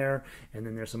dots on there, and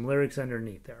then there's some lyrics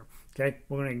underneath there. Okay,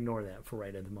 we're going to ignore that for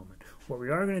right at the moment. What we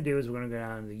are going to do is we're going to go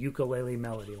down to the ukulele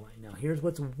melody line. Now here's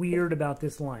what's weird about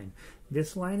this line.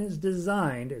 This line is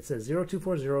designed, it says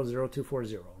 0240,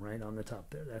 0240, right on the top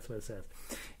there. That's what it says.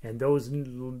 And those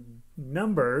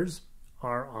numbers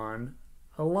are on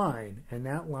a line, and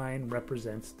that line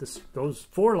represents those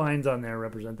 4 lines on there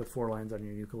represent the 4 lines on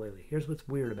your ukulele. Here's what's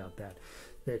weird about that.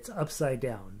 It's upside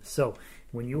down. So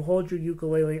when you hold your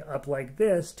ukulele up like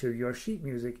this to your sheet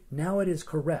music, now it is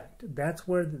correct. That's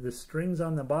where the strings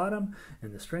on the bottom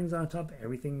and the strings on top,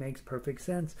 everything makes perfect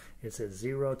sense. It says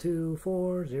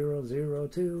 0240,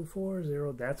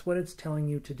 0240. That's what it's telling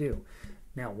you to do.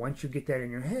 Now once you get that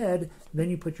in your head, then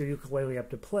you put your ukulele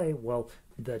up to play. Well,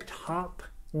 the top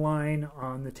line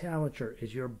on the tablature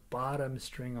is your bottom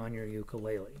string on your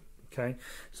ukulele. Okay,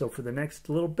 so for the next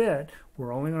little bit,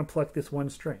 we're only going to pluck this one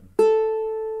string.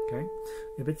 Okay,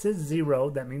 if it says 0,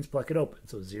 that means pluck it open.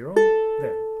 So 0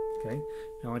 there. Okay,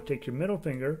 now I want to take your middle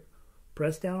finger,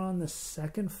 press down on the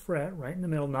 2nd fret right in the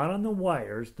middle, not on the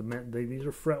wires. These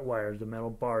are fret wires, the metal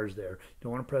bars there.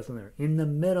 Don't want to press on there. In the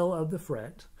middle of the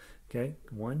fret. Okay,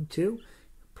 1, 2,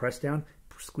 press down,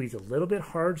 squeeze a little bit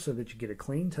hard so that you get a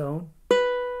clean tone.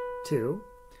 2,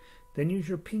 then use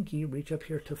your pinky, reach up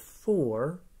here to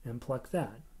 4 and pluck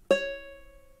that.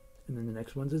 And then the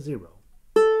next one's a 0.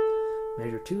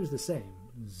 Measure 2 is the same.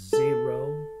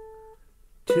 0,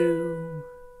 2,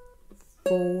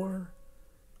 4,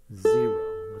 0.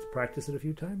 Let's practice it a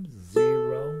few times.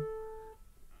 0,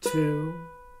 2,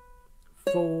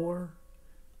 4,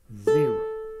 0.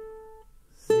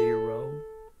 0,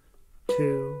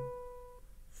 2,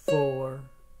 4,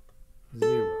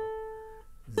 0.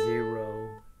 0,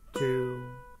 2,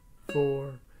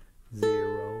 4,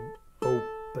 0.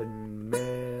 Open,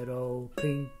 middle,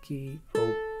 pinky,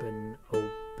 open,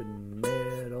 open,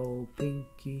 middle,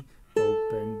 pinky,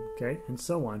 open. Okay, and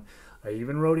so on. I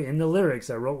even wrote it in the lyrics.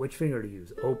 I wrote which finger to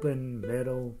use. Open,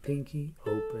 middle, pinky,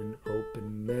 open,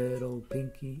 open, middle,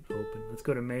 pinky, open. Let's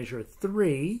go to measure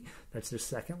 3. That's the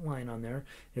 2nd line on there.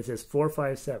 It says 4,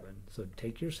 5, 7. So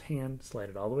take your hand, slide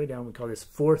it all the way down. We call this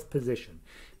 4th position.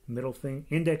 Middle finger,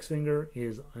 index finger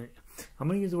is, I'm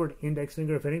going to use the word index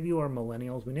finger. If any of you are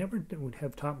millennials, we never would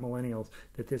have taught millennials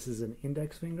that this is an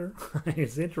index finger.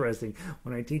 It's interesting.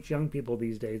 When I teach young people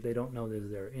these days, they don't know this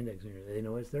is their index finger. They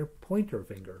know it's their pointer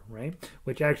finger, right?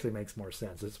 Which actually makes more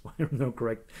sense. It's why there's no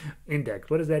correct index.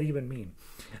 What does that even mean?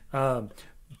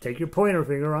 Take your pointer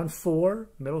finger on 4,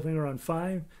 middle finger on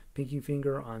 5, pinky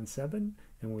finger on 7,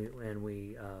 and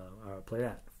we play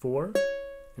that. 4,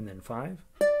 and then 5,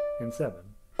 and 7.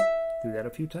 Do that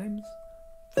a few times.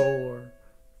 4,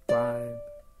 5,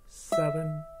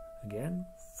 7. Again.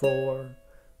 4,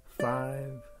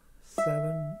 5,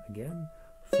 7. Again.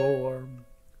 4,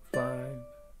 5,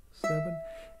 7.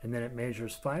 And then it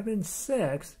measures 5 and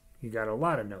 6. You got a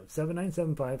lot of notes. 7, 9,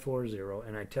 7, 5, 4, 0.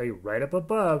 And I tell you right up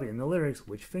above in the lyrics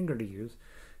which finger to use.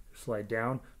 Slide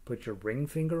down. Put your ring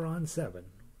finger on 7.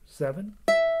 7.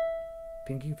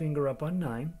 Pinky finger up on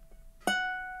 9.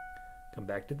 Come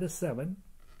back to the 7.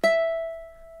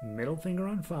 Middle finger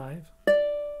on 5,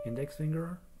 index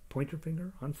finger, pointer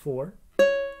finger on 4,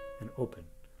 and open.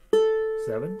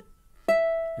 7,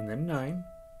 and then 9,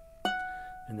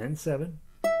 and then 7,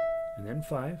 and then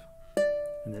 5,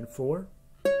 and then 4,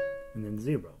 and then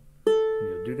 0. And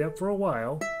you'll do that for a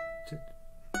while.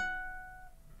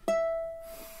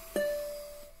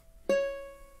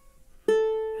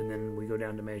 And then we go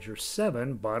down to measure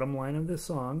 7, bottom line of the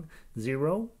song,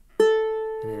 0.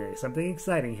 And then something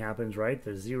exciting happens, right?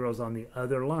 There's zeros on the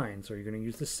other line, so you're going to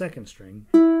use the 2nd string,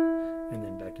 and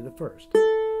then back to the 1st.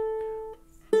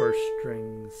 1st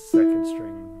string, 2nd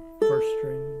string, 1st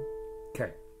string.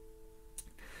 Okay.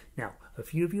 Now, a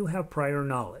few of you have prior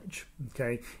knowledge,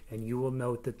 okay? And you will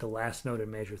note that the last note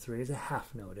in measure 3 is a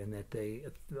half note, and that the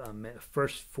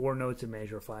first 4 notes in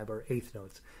measure 5 are 8th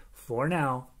notes. For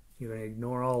now, you're going to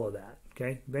ignore all of that,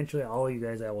 okay? Eventually, all of you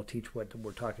guys, I will teach what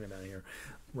we're talking about here.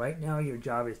 Right now, your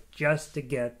job is just to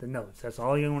get the notes. That's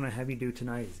all I want to have you do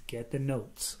tonight is get the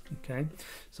notes, okay?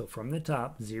 So from the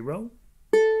top, 0,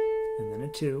 and then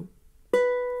a 2,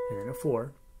 and then a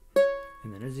 4,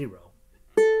 and then a 0.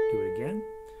 Do it again.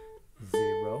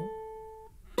 0,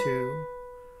 2,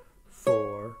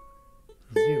 4,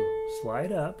 0.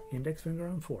 Slide up, index finger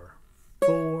on 4.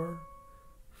 4,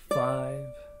 5,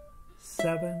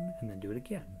 7, and then do it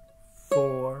again.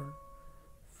 4,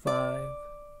 5,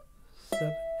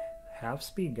 7, half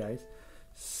speed, guys.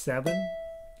 7,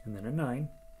 and then a 9,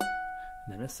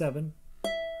 and then a 7,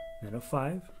 and then a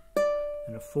 5,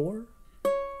 and a 4, and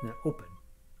then open.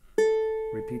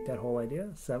 Repeat that whole idea.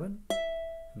 7,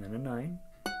 and then a 9,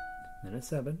 and then a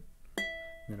 7, and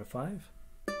then a 5,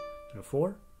 and a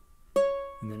 4,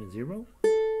 and then a 0.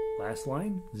 Last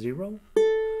line, 0,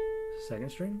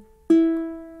 second string,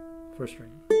 first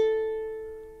string,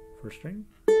 first string,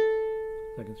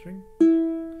 second string,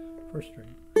 first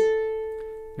string.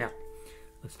 Now,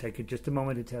 let's take just a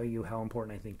moment to tell you how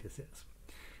important I think this is.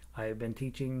 I have been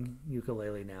teaching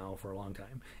ukulele now for a long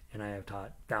time, and I have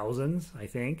taught thousands, I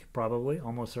think, probably,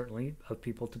 almost certainly, of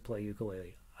people to play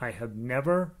ukulele. I have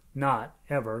never, not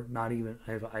ever, not even,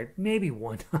 maybe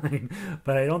one time,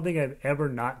 but I don't think I've ever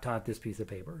not taught this piece of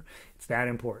paper. It's that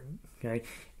important, okay?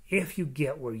 If you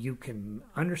get where you can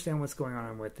understand what's going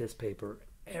on with this paper,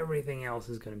 everything else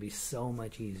is going to be so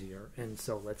much easier. And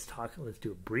so let's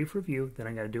do a brief review, then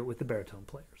I got to do it with the baritone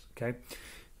players, okay?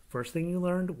 First thing you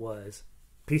learned was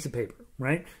piece of paper,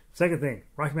 right? Second thing,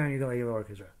 Rocky Mountain Ukulele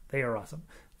Orchestra. They are awesome.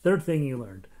 Third thing you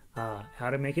learned, how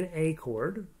to make an A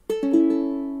chord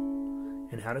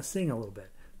and how to sing a little bit.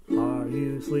 Are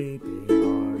you sleeping?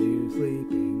 Are you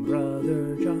sleeping,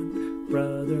 Brother John?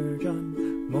 Brother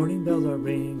John. Morning bells are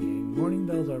ringing. Morning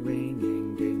bells are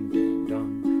ringing. Ding, ding,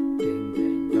 dong. Ding,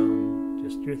 ding, dong.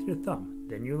 Just with your thumb.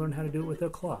 Then you learn how to do it with a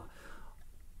claw.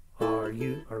 Are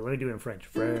you, or let me do it in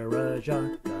French. Frère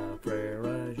Jacques,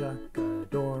 Frère Jacques,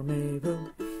 dormez-vous,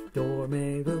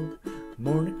 dormez-vous.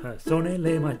 Morning, sonnez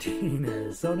les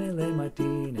matines, sonnez les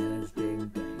matines,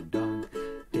 ding, ding, dong,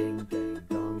 ding, ding,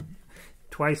 dong.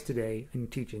 Twice today in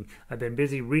teaching, I've been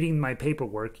busy reading my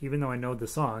paperwork, even though I know the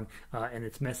song, and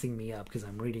it's messing me up because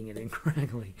I'm reading it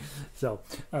incorrectly. So,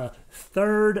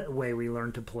 third way we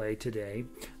learned to play today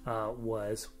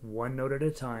was one note at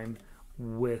a time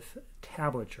with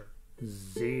tablature.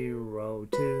 0,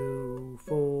 2,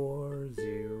 4,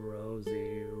 0,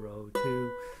 0,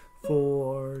 2,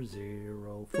 4,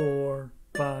 0, 4,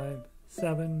 5,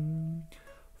 7,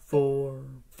 4,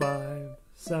 5,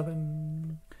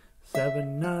 7,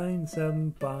 7, 9,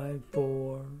 7, 5,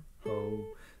 4, 0,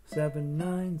 7,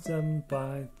 9, 7,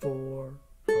 5, 4,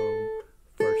 0.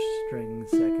 First string,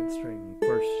 second string,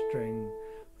 first string,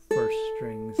 first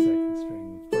string, second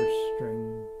string, first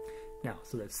string. Now,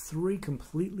 so that's 3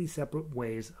 completely separate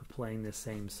ways of playing the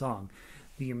same song.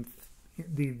 The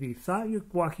thought you're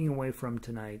walking away from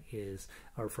tonight is,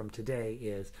 or from today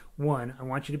is, 1, I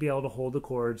want you to be able to hold the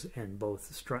chords and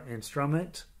both strum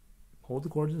it, hold the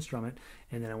chords and strum it,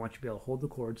 and then I want you to be able to hold the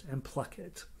chords and pluck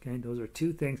it. Okay, those are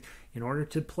 2 things. In order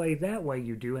to play that way,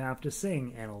 you do have to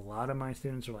sing, and a lot of my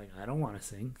students are like, I don't want to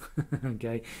sing.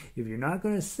 Okay, if you're not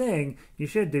going to sing, you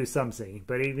should do some singing,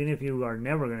 but even if you are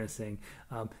never going to sing,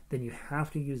 then you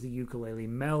have to use the ukulele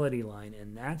melody line,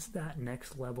 and that's that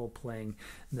next level playing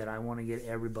that I want to get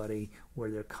everybody where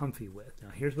they're comfy with. Now,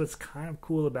 here's what's kind of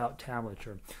cool about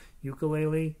tablature.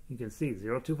 Ukulele, you can see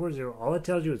 0, 2, 4, 0. All it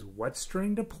tells you is what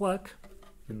string to pluck.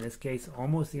 In this case,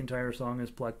 almost the entire song is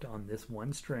plucked on this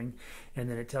one string. And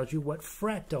then it tells you what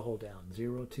fret to hold down.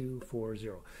 0, 2, 4,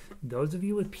 0. Those of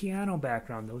you with piano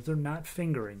background, those are not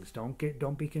fingerings. Don't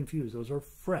be confused. Those are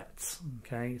frets.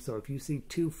 Okay? So if you see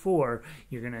 2, 4,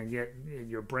 you're gonna get,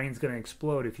 your brain's gonna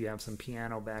explode if you have some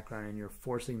piano background and you're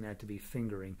forcing that to be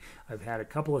fingering. I've had a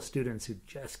couple of students who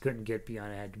just couldn't get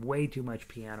beyond it, had way too much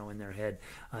piano in their head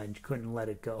and couldn't let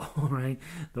it go. Right?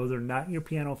 Those are not your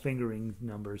piano fingering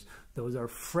numbers. Those are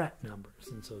fret numbers,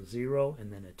 and so 0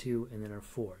 and then a 2 and then a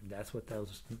 4. That's what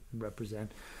those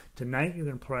represent. Tonight you're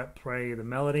going to play the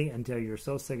melody until you're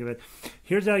so sick of it.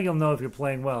 Here's how you'll know if you're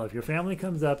playing well. If your family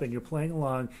comes up and you're playing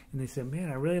along and they say, man,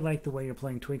 I really like the way you're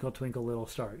playing Twinkle Twinkle Little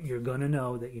Star, you're going to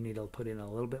know that you need to put in a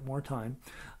little bit more time.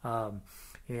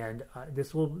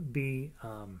 This will be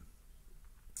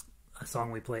a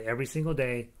song we play every single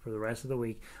day for the rest of the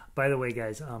week. By the way,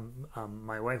 guys,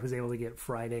 my wife was able to get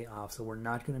Friday off, so we're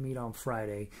not going to meet on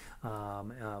Friday.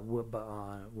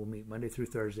 We'll meet Monday through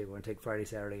Thursday. We're going to take Friday,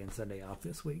 Saturday, and Sunday off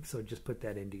this week. So just put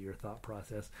that into your thought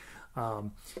process. My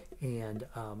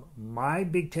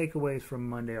big takeaways from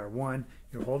Monday are: 1,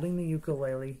 you're holding the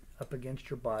ukulele up against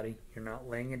your body. You're not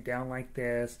laying it down like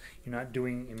this. You're not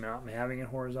having it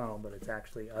horizontal, but it's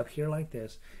actually up here like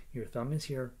this. Your thumb is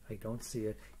here. I don't see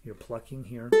it. You're plucking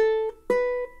here.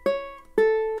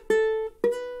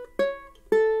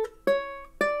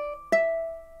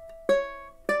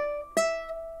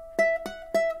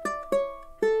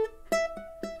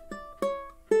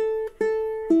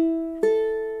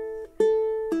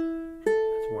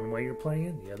 Playing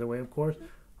it. The other way, of course,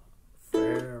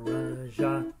 Frère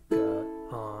Jacques,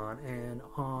 on and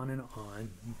on and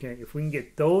on. Okay, if we can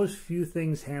get those few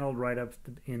things handled right up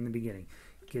in the beginning,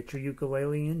 get your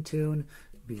ukulele in tune,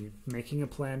 be making a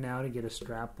plan now to get a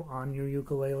strap on your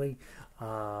ukulele,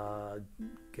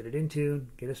 get it in tune,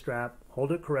 get a strap,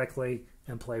 hold it correctly,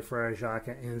 and play Frère Jacques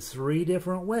in 3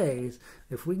 different ways.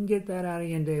 If we can get that out of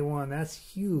you in day 1, that's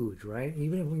huge, right?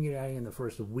 Even if we can get it out of you in the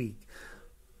first week.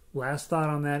 Last thought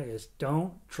on that is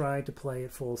don't try to play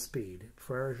at full speed.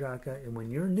 Frère Jacques, and when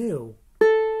you're new,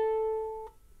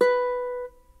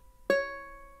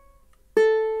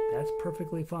 that's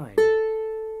perfectly fine.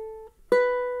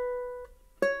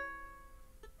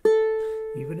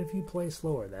 Even if you play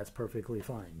slower, that's perfectly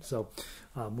fine. So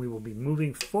we will be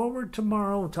moving forward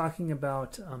tomorrow, talking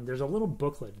about, there's a little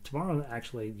booklet. Tomorrow,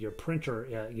 actually, your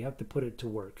printer, you have to put it to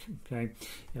work, okay?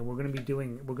 And we're going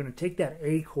to take that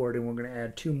A chord and we're going to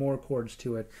add 2 more chords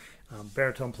to it.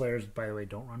 Baritone players, by the way,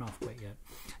 don't run off quite yet.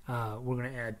 We're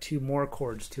going to add 2 more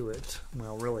chords to it.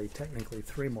 Well, really, technically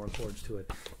 3 more chords to it.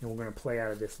 And we're going to play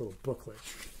out of this little booklet.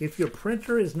 If your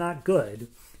printer is not good,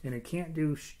 and it can't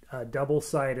do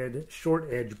double-sided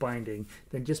short edge binding,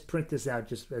 then just print this out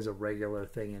just as a regular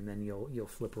thing, and then you'll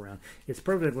flip around. It's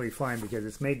perfectly fine because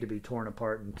it's made to be torn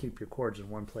apart and keep your chords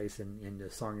in one place and the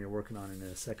song you're working on in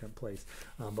a second place.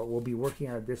 But we'll be working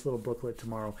out this little booklet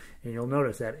tomorrow, and you'll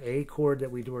notice that A chord that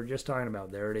we were just talking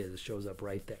about, there it is. It shows up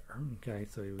right there. Okay,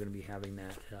 so you're going to be having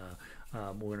that.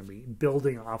 We're going to be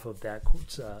building off of that,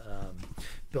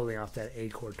 building off that A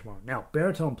chord tomorrow. Now,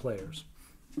 baritone players,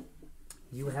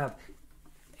 you have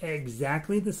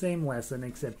exactly the same lesson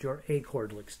except your A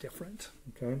chord looks different.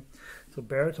 Okay, so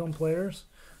baritone players,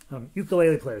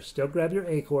 ukulele players, still grab your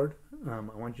A chord.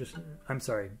 I'm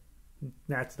sorry,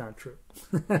 that's not true.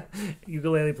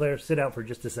 Ukulele players, sit out for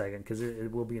just a second because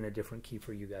it will be in a different key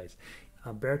for you guys.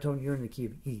 Baritone, you're in the key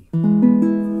of E.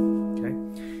 Okay,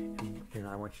 and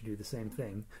I want you to do the same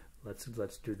thing. Let's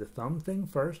do the thumb thing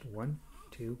first. 1,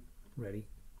 2, ready,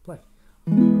 play.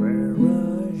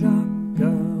 Frère Jacques,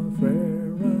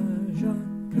 Frère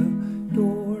Jacques,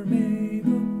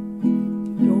 dormez-vous,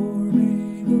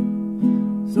 dormez-vous.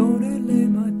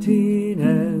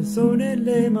 Sonnez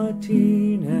les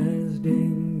matines,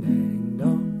 ding, dang,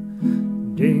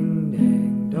 dong, ding,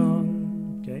 dang,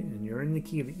 dong. Okay, and you're in the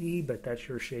key of E, but that's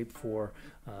your shape for,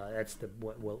 that's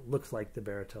what looks like the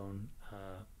baritone,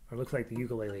 or looks like the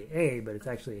ukulele A, but it's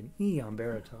actually an E on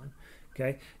baritone.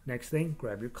 Okay, next thing,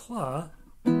 grab your claw.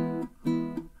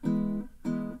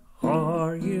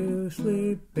 Are you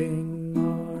sleeping?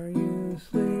 Are you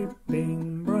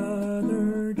sleeping,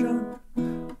 Brother John?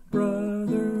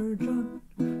 Brother John.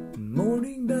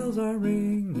 Morning bells are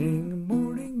ringing,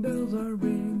 morning bells are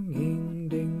ringing,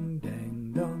 ding,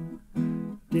 dang, dong,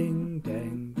 ding,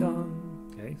 dang,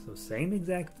 dong. Okay, so same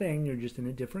exact thing, you're just in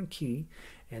a different key.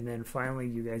 And then finally,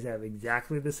 you guys have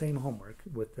exactly the same homework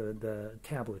with the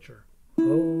tablature.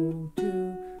 0,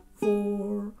 2,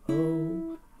 4,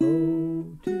 0,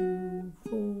 0, 2,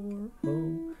 4,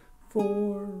 0,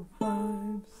 4,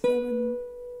 5, 7,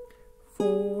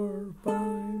 4,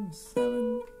 5,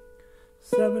 7,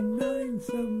 7, 9,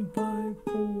 7, 5,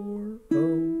 4,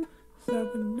 0,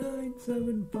 7, 9,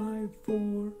 7, 5,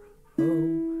 4,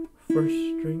 0. First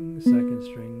string, second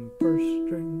string, first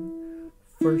string.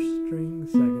 First string,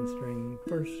 second string,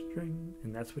 first string,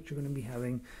 and that's what you're going to be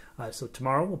having. So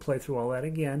tomorrow we'll play through all that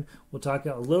again. We'll talk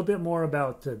a little bit more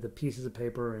about the pieces of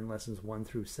paper in lessons 1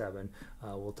 through 7.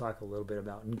 We'll talk a little bit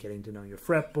about getting to know your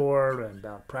fretboard and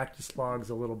about practice logs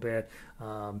a little bit.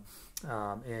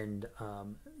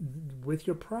 With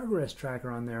your progress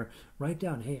tracker on there, write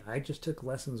down, hey, I just took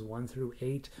lessons 1 through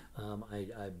 8. I'm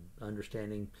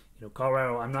understanding,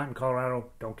 Colorado, I'm not in Colorado,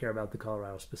 don't care about the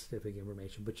Colorado specific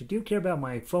information, but you do care about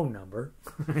my phone number,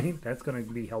 right? That's going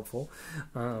to be helpful.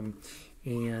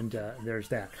 There's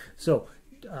that. So,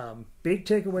 big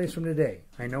takeaways from today.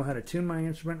 I know how to tune my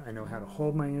instrument. I know how to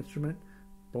hold my instrument.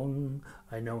 Boom.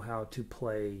 I know how to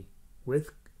play with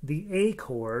the A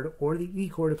chord or the E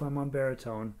chord if I'm on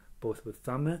baritone, both with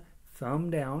thumb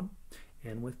down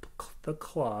and with the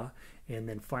claw. And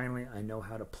then finally, I know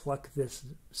how to pluck this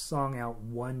song out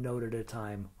 1 note at a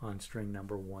time on string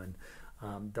number 1.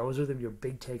 Those are your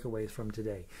big takeaways from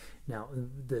today. Now,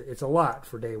 it's a lot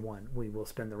for day 1. We will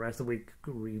spend the rest of the week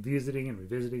revisiting and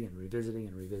revisiting and revisiting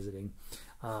and revisiting.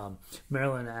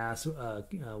 Marilyn asks,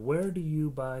 where do you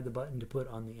buy the button to put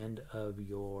on the end of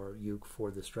your uke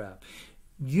for the strap?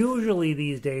 Usually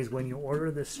these days when you order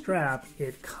the strap,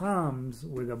 it comes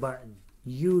with a button,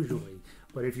 usually.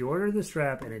 But if you order the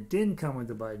strap and it didn't come with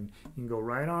the button, you can go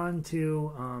right on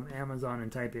to Amazon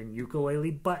and type in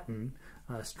ukulele button,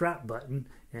 strap button,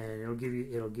 and it'll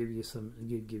give you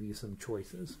some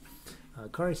choices.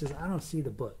 Kari says, I don't see the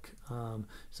book.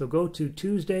 So go to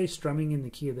Tuesday, strumming in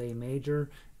the key of A major,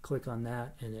 click on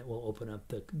that, and it will open up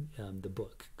the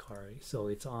book, Kari. So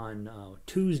it's on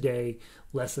Tuesday,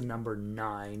 lesson number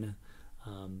 9.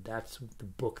 That's the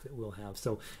book that we'll have.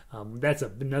 So that's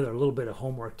another little bit of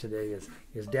homework today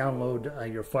is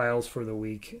download your files for the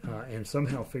week and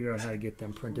somehow figure out how to get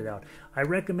them printed out. I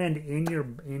recommend in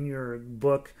your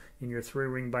book, in your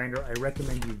 3-ring binder, I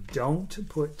recommend you don't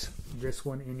put this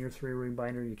one in your 3-ring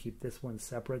binder. You keep this one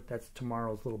separate. That's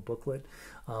tomorrow's little booklet.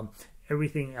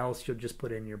 Everything else you'll just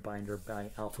put in your binder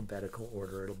by alphabetical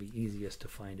order. It'll be easiest to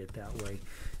find it that way.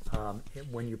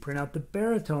 When you print out the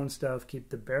baritone stuff, keep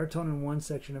the baritone in one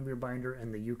section of your binder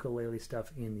and the ukulele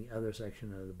stuff in the other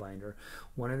section of the binder.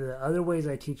 One of the other ways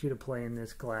I teach you to play in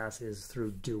this class is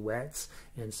through duets.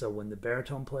 And so when the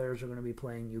baritone players are going to be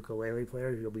playing ukulele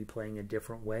players, you'll be playing a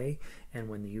different way. And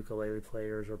when the ukulele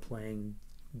players are playing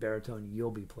baritone,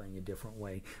 you'll be playing a different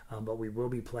way, but we will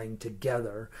be playing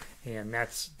together. And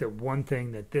that's the one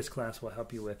thing that this class will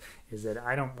help you with, is that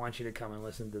I don't want you to come and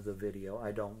listen to the video.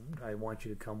 I want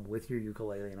you to come with your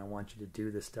ukulele, and I want you to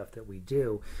do the stuff that we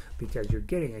do, because you're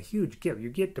getting a huge gift. You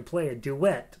get to play a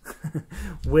duet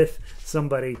with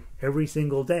somebody every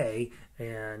single day,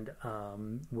 and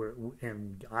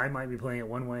I might be playing it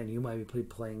one way and you might be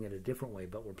playing it a different way,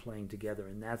 but we're playing together.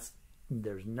 And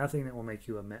there's nothing that will make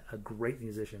you a great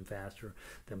musician faster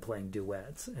than playing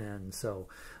duets. And so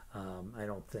I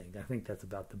think that's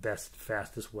about the best,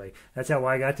 fastest way. That's how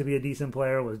I got to be a decent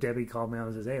player. Was Debbie called me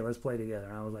and says, "Hey, let's play together."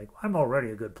 And I was like, I'm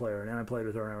already a good player. And then I played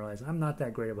with her and I realized I'm not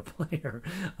that great of a player.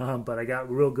 But I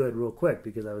got real good real quick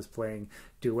because I was playing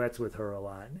duets with her a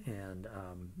lot and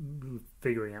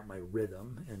figuring out my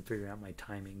rhythm and figuring out my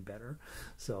timing better.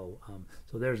 So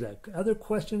there's that. Other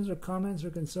questions or comments or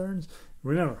concerns?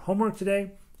 Remember, homework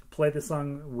today. Play the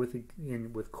song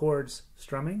with chords,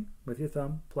 strumming with your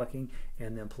thumb, plucking,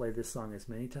 and then play this song as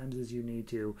many times as you need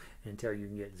to until you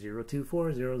can get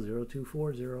 024,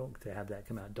 00240 to have that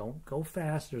come out. Don't go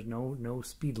fast. There's no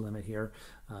speed limit here,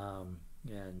 and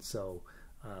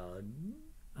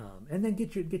then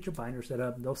get your binder set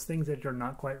up. Those things that are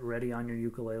not quite ready on your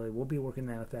ukulele, we'll be working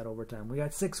with that over time. We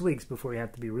got 6 weeks before you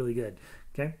have to be really good.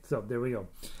 Okay, so there we go.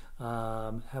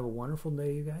 Have a wonderful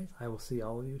day, you guys. I will see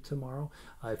all of you tomorrow.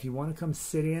 If you want to come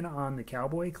sit in on the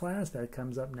cowboy class, that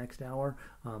comes up next hour.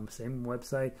 Same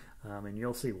website, and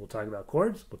you'll see. We'll talk about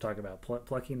chords. We'll talk about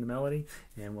plucking the melody,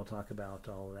 and we'll talk about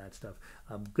all of that stuff.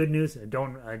 Good news. I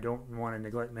don't want to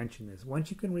neglect mention this.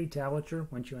 Once you can read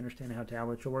tablature, once you understand how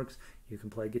tablature works, you can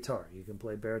play guitar. You can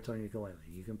play baritone ukulele.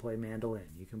 You can play mandolin.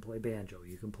 You can play banjo.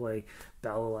 You can play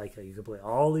balalaika. You can play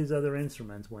all these other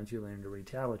instruments once you learn to read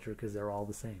tablature, because they're all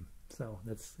the same. So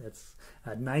that's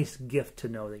a nice gift to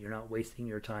know that you're not wasting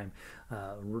your time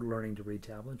learning to read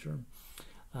tablature.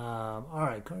 All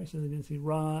right, Carly says I didn't see.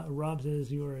 Rob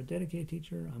says you are a dedicated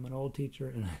teacher. I'm an old teacher,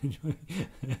 and I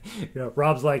enjoy.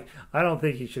 Rob's like, I don't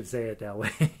think you should say it that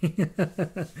way.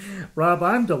 Rob,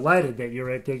 I'm delighted that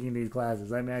you're taking these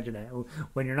classes. I imagine that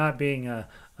when you're not being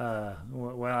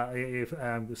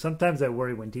sometimes I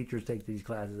worry when teachers take these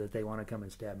classes that they want to come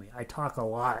and stab me. I talk a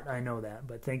lot, I know that,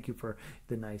 but thank you for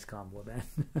the nice compliment.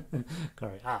 All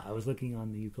right. I was looking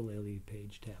on the ukulele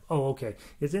page tab. Oh, okay.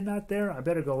 Is it not there? I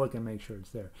better go look and make sure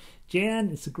it's there. Jan,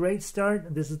 it's a great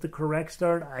start. This is the correct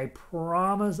start. I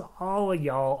promise all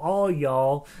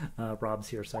y'all, Rob's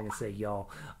here so I can say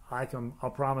y'all. I'll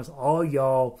promise all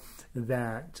y'all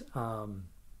that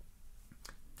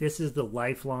this is the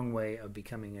lifelong way of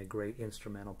becoming a great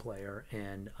instrumental player.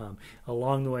 And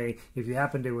along the way, if you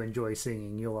happen to enjoy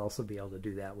singing, you'll also be able to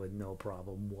do that with no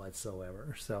problem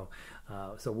whatsoever. So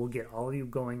we'll get all of you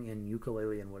going in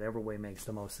ukulele in whatever way makes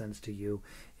the most sense to you.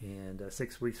 And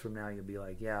 6 weeks from now, you'll be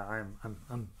like, yeah, I'm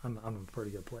a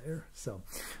pretty good player. So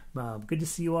good to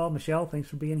see you all. Michelle, thanks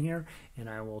for being here. And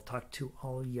I will talk to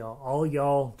all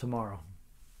y'all tomorrow.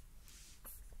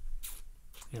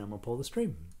 And I'm going to pull the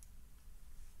string.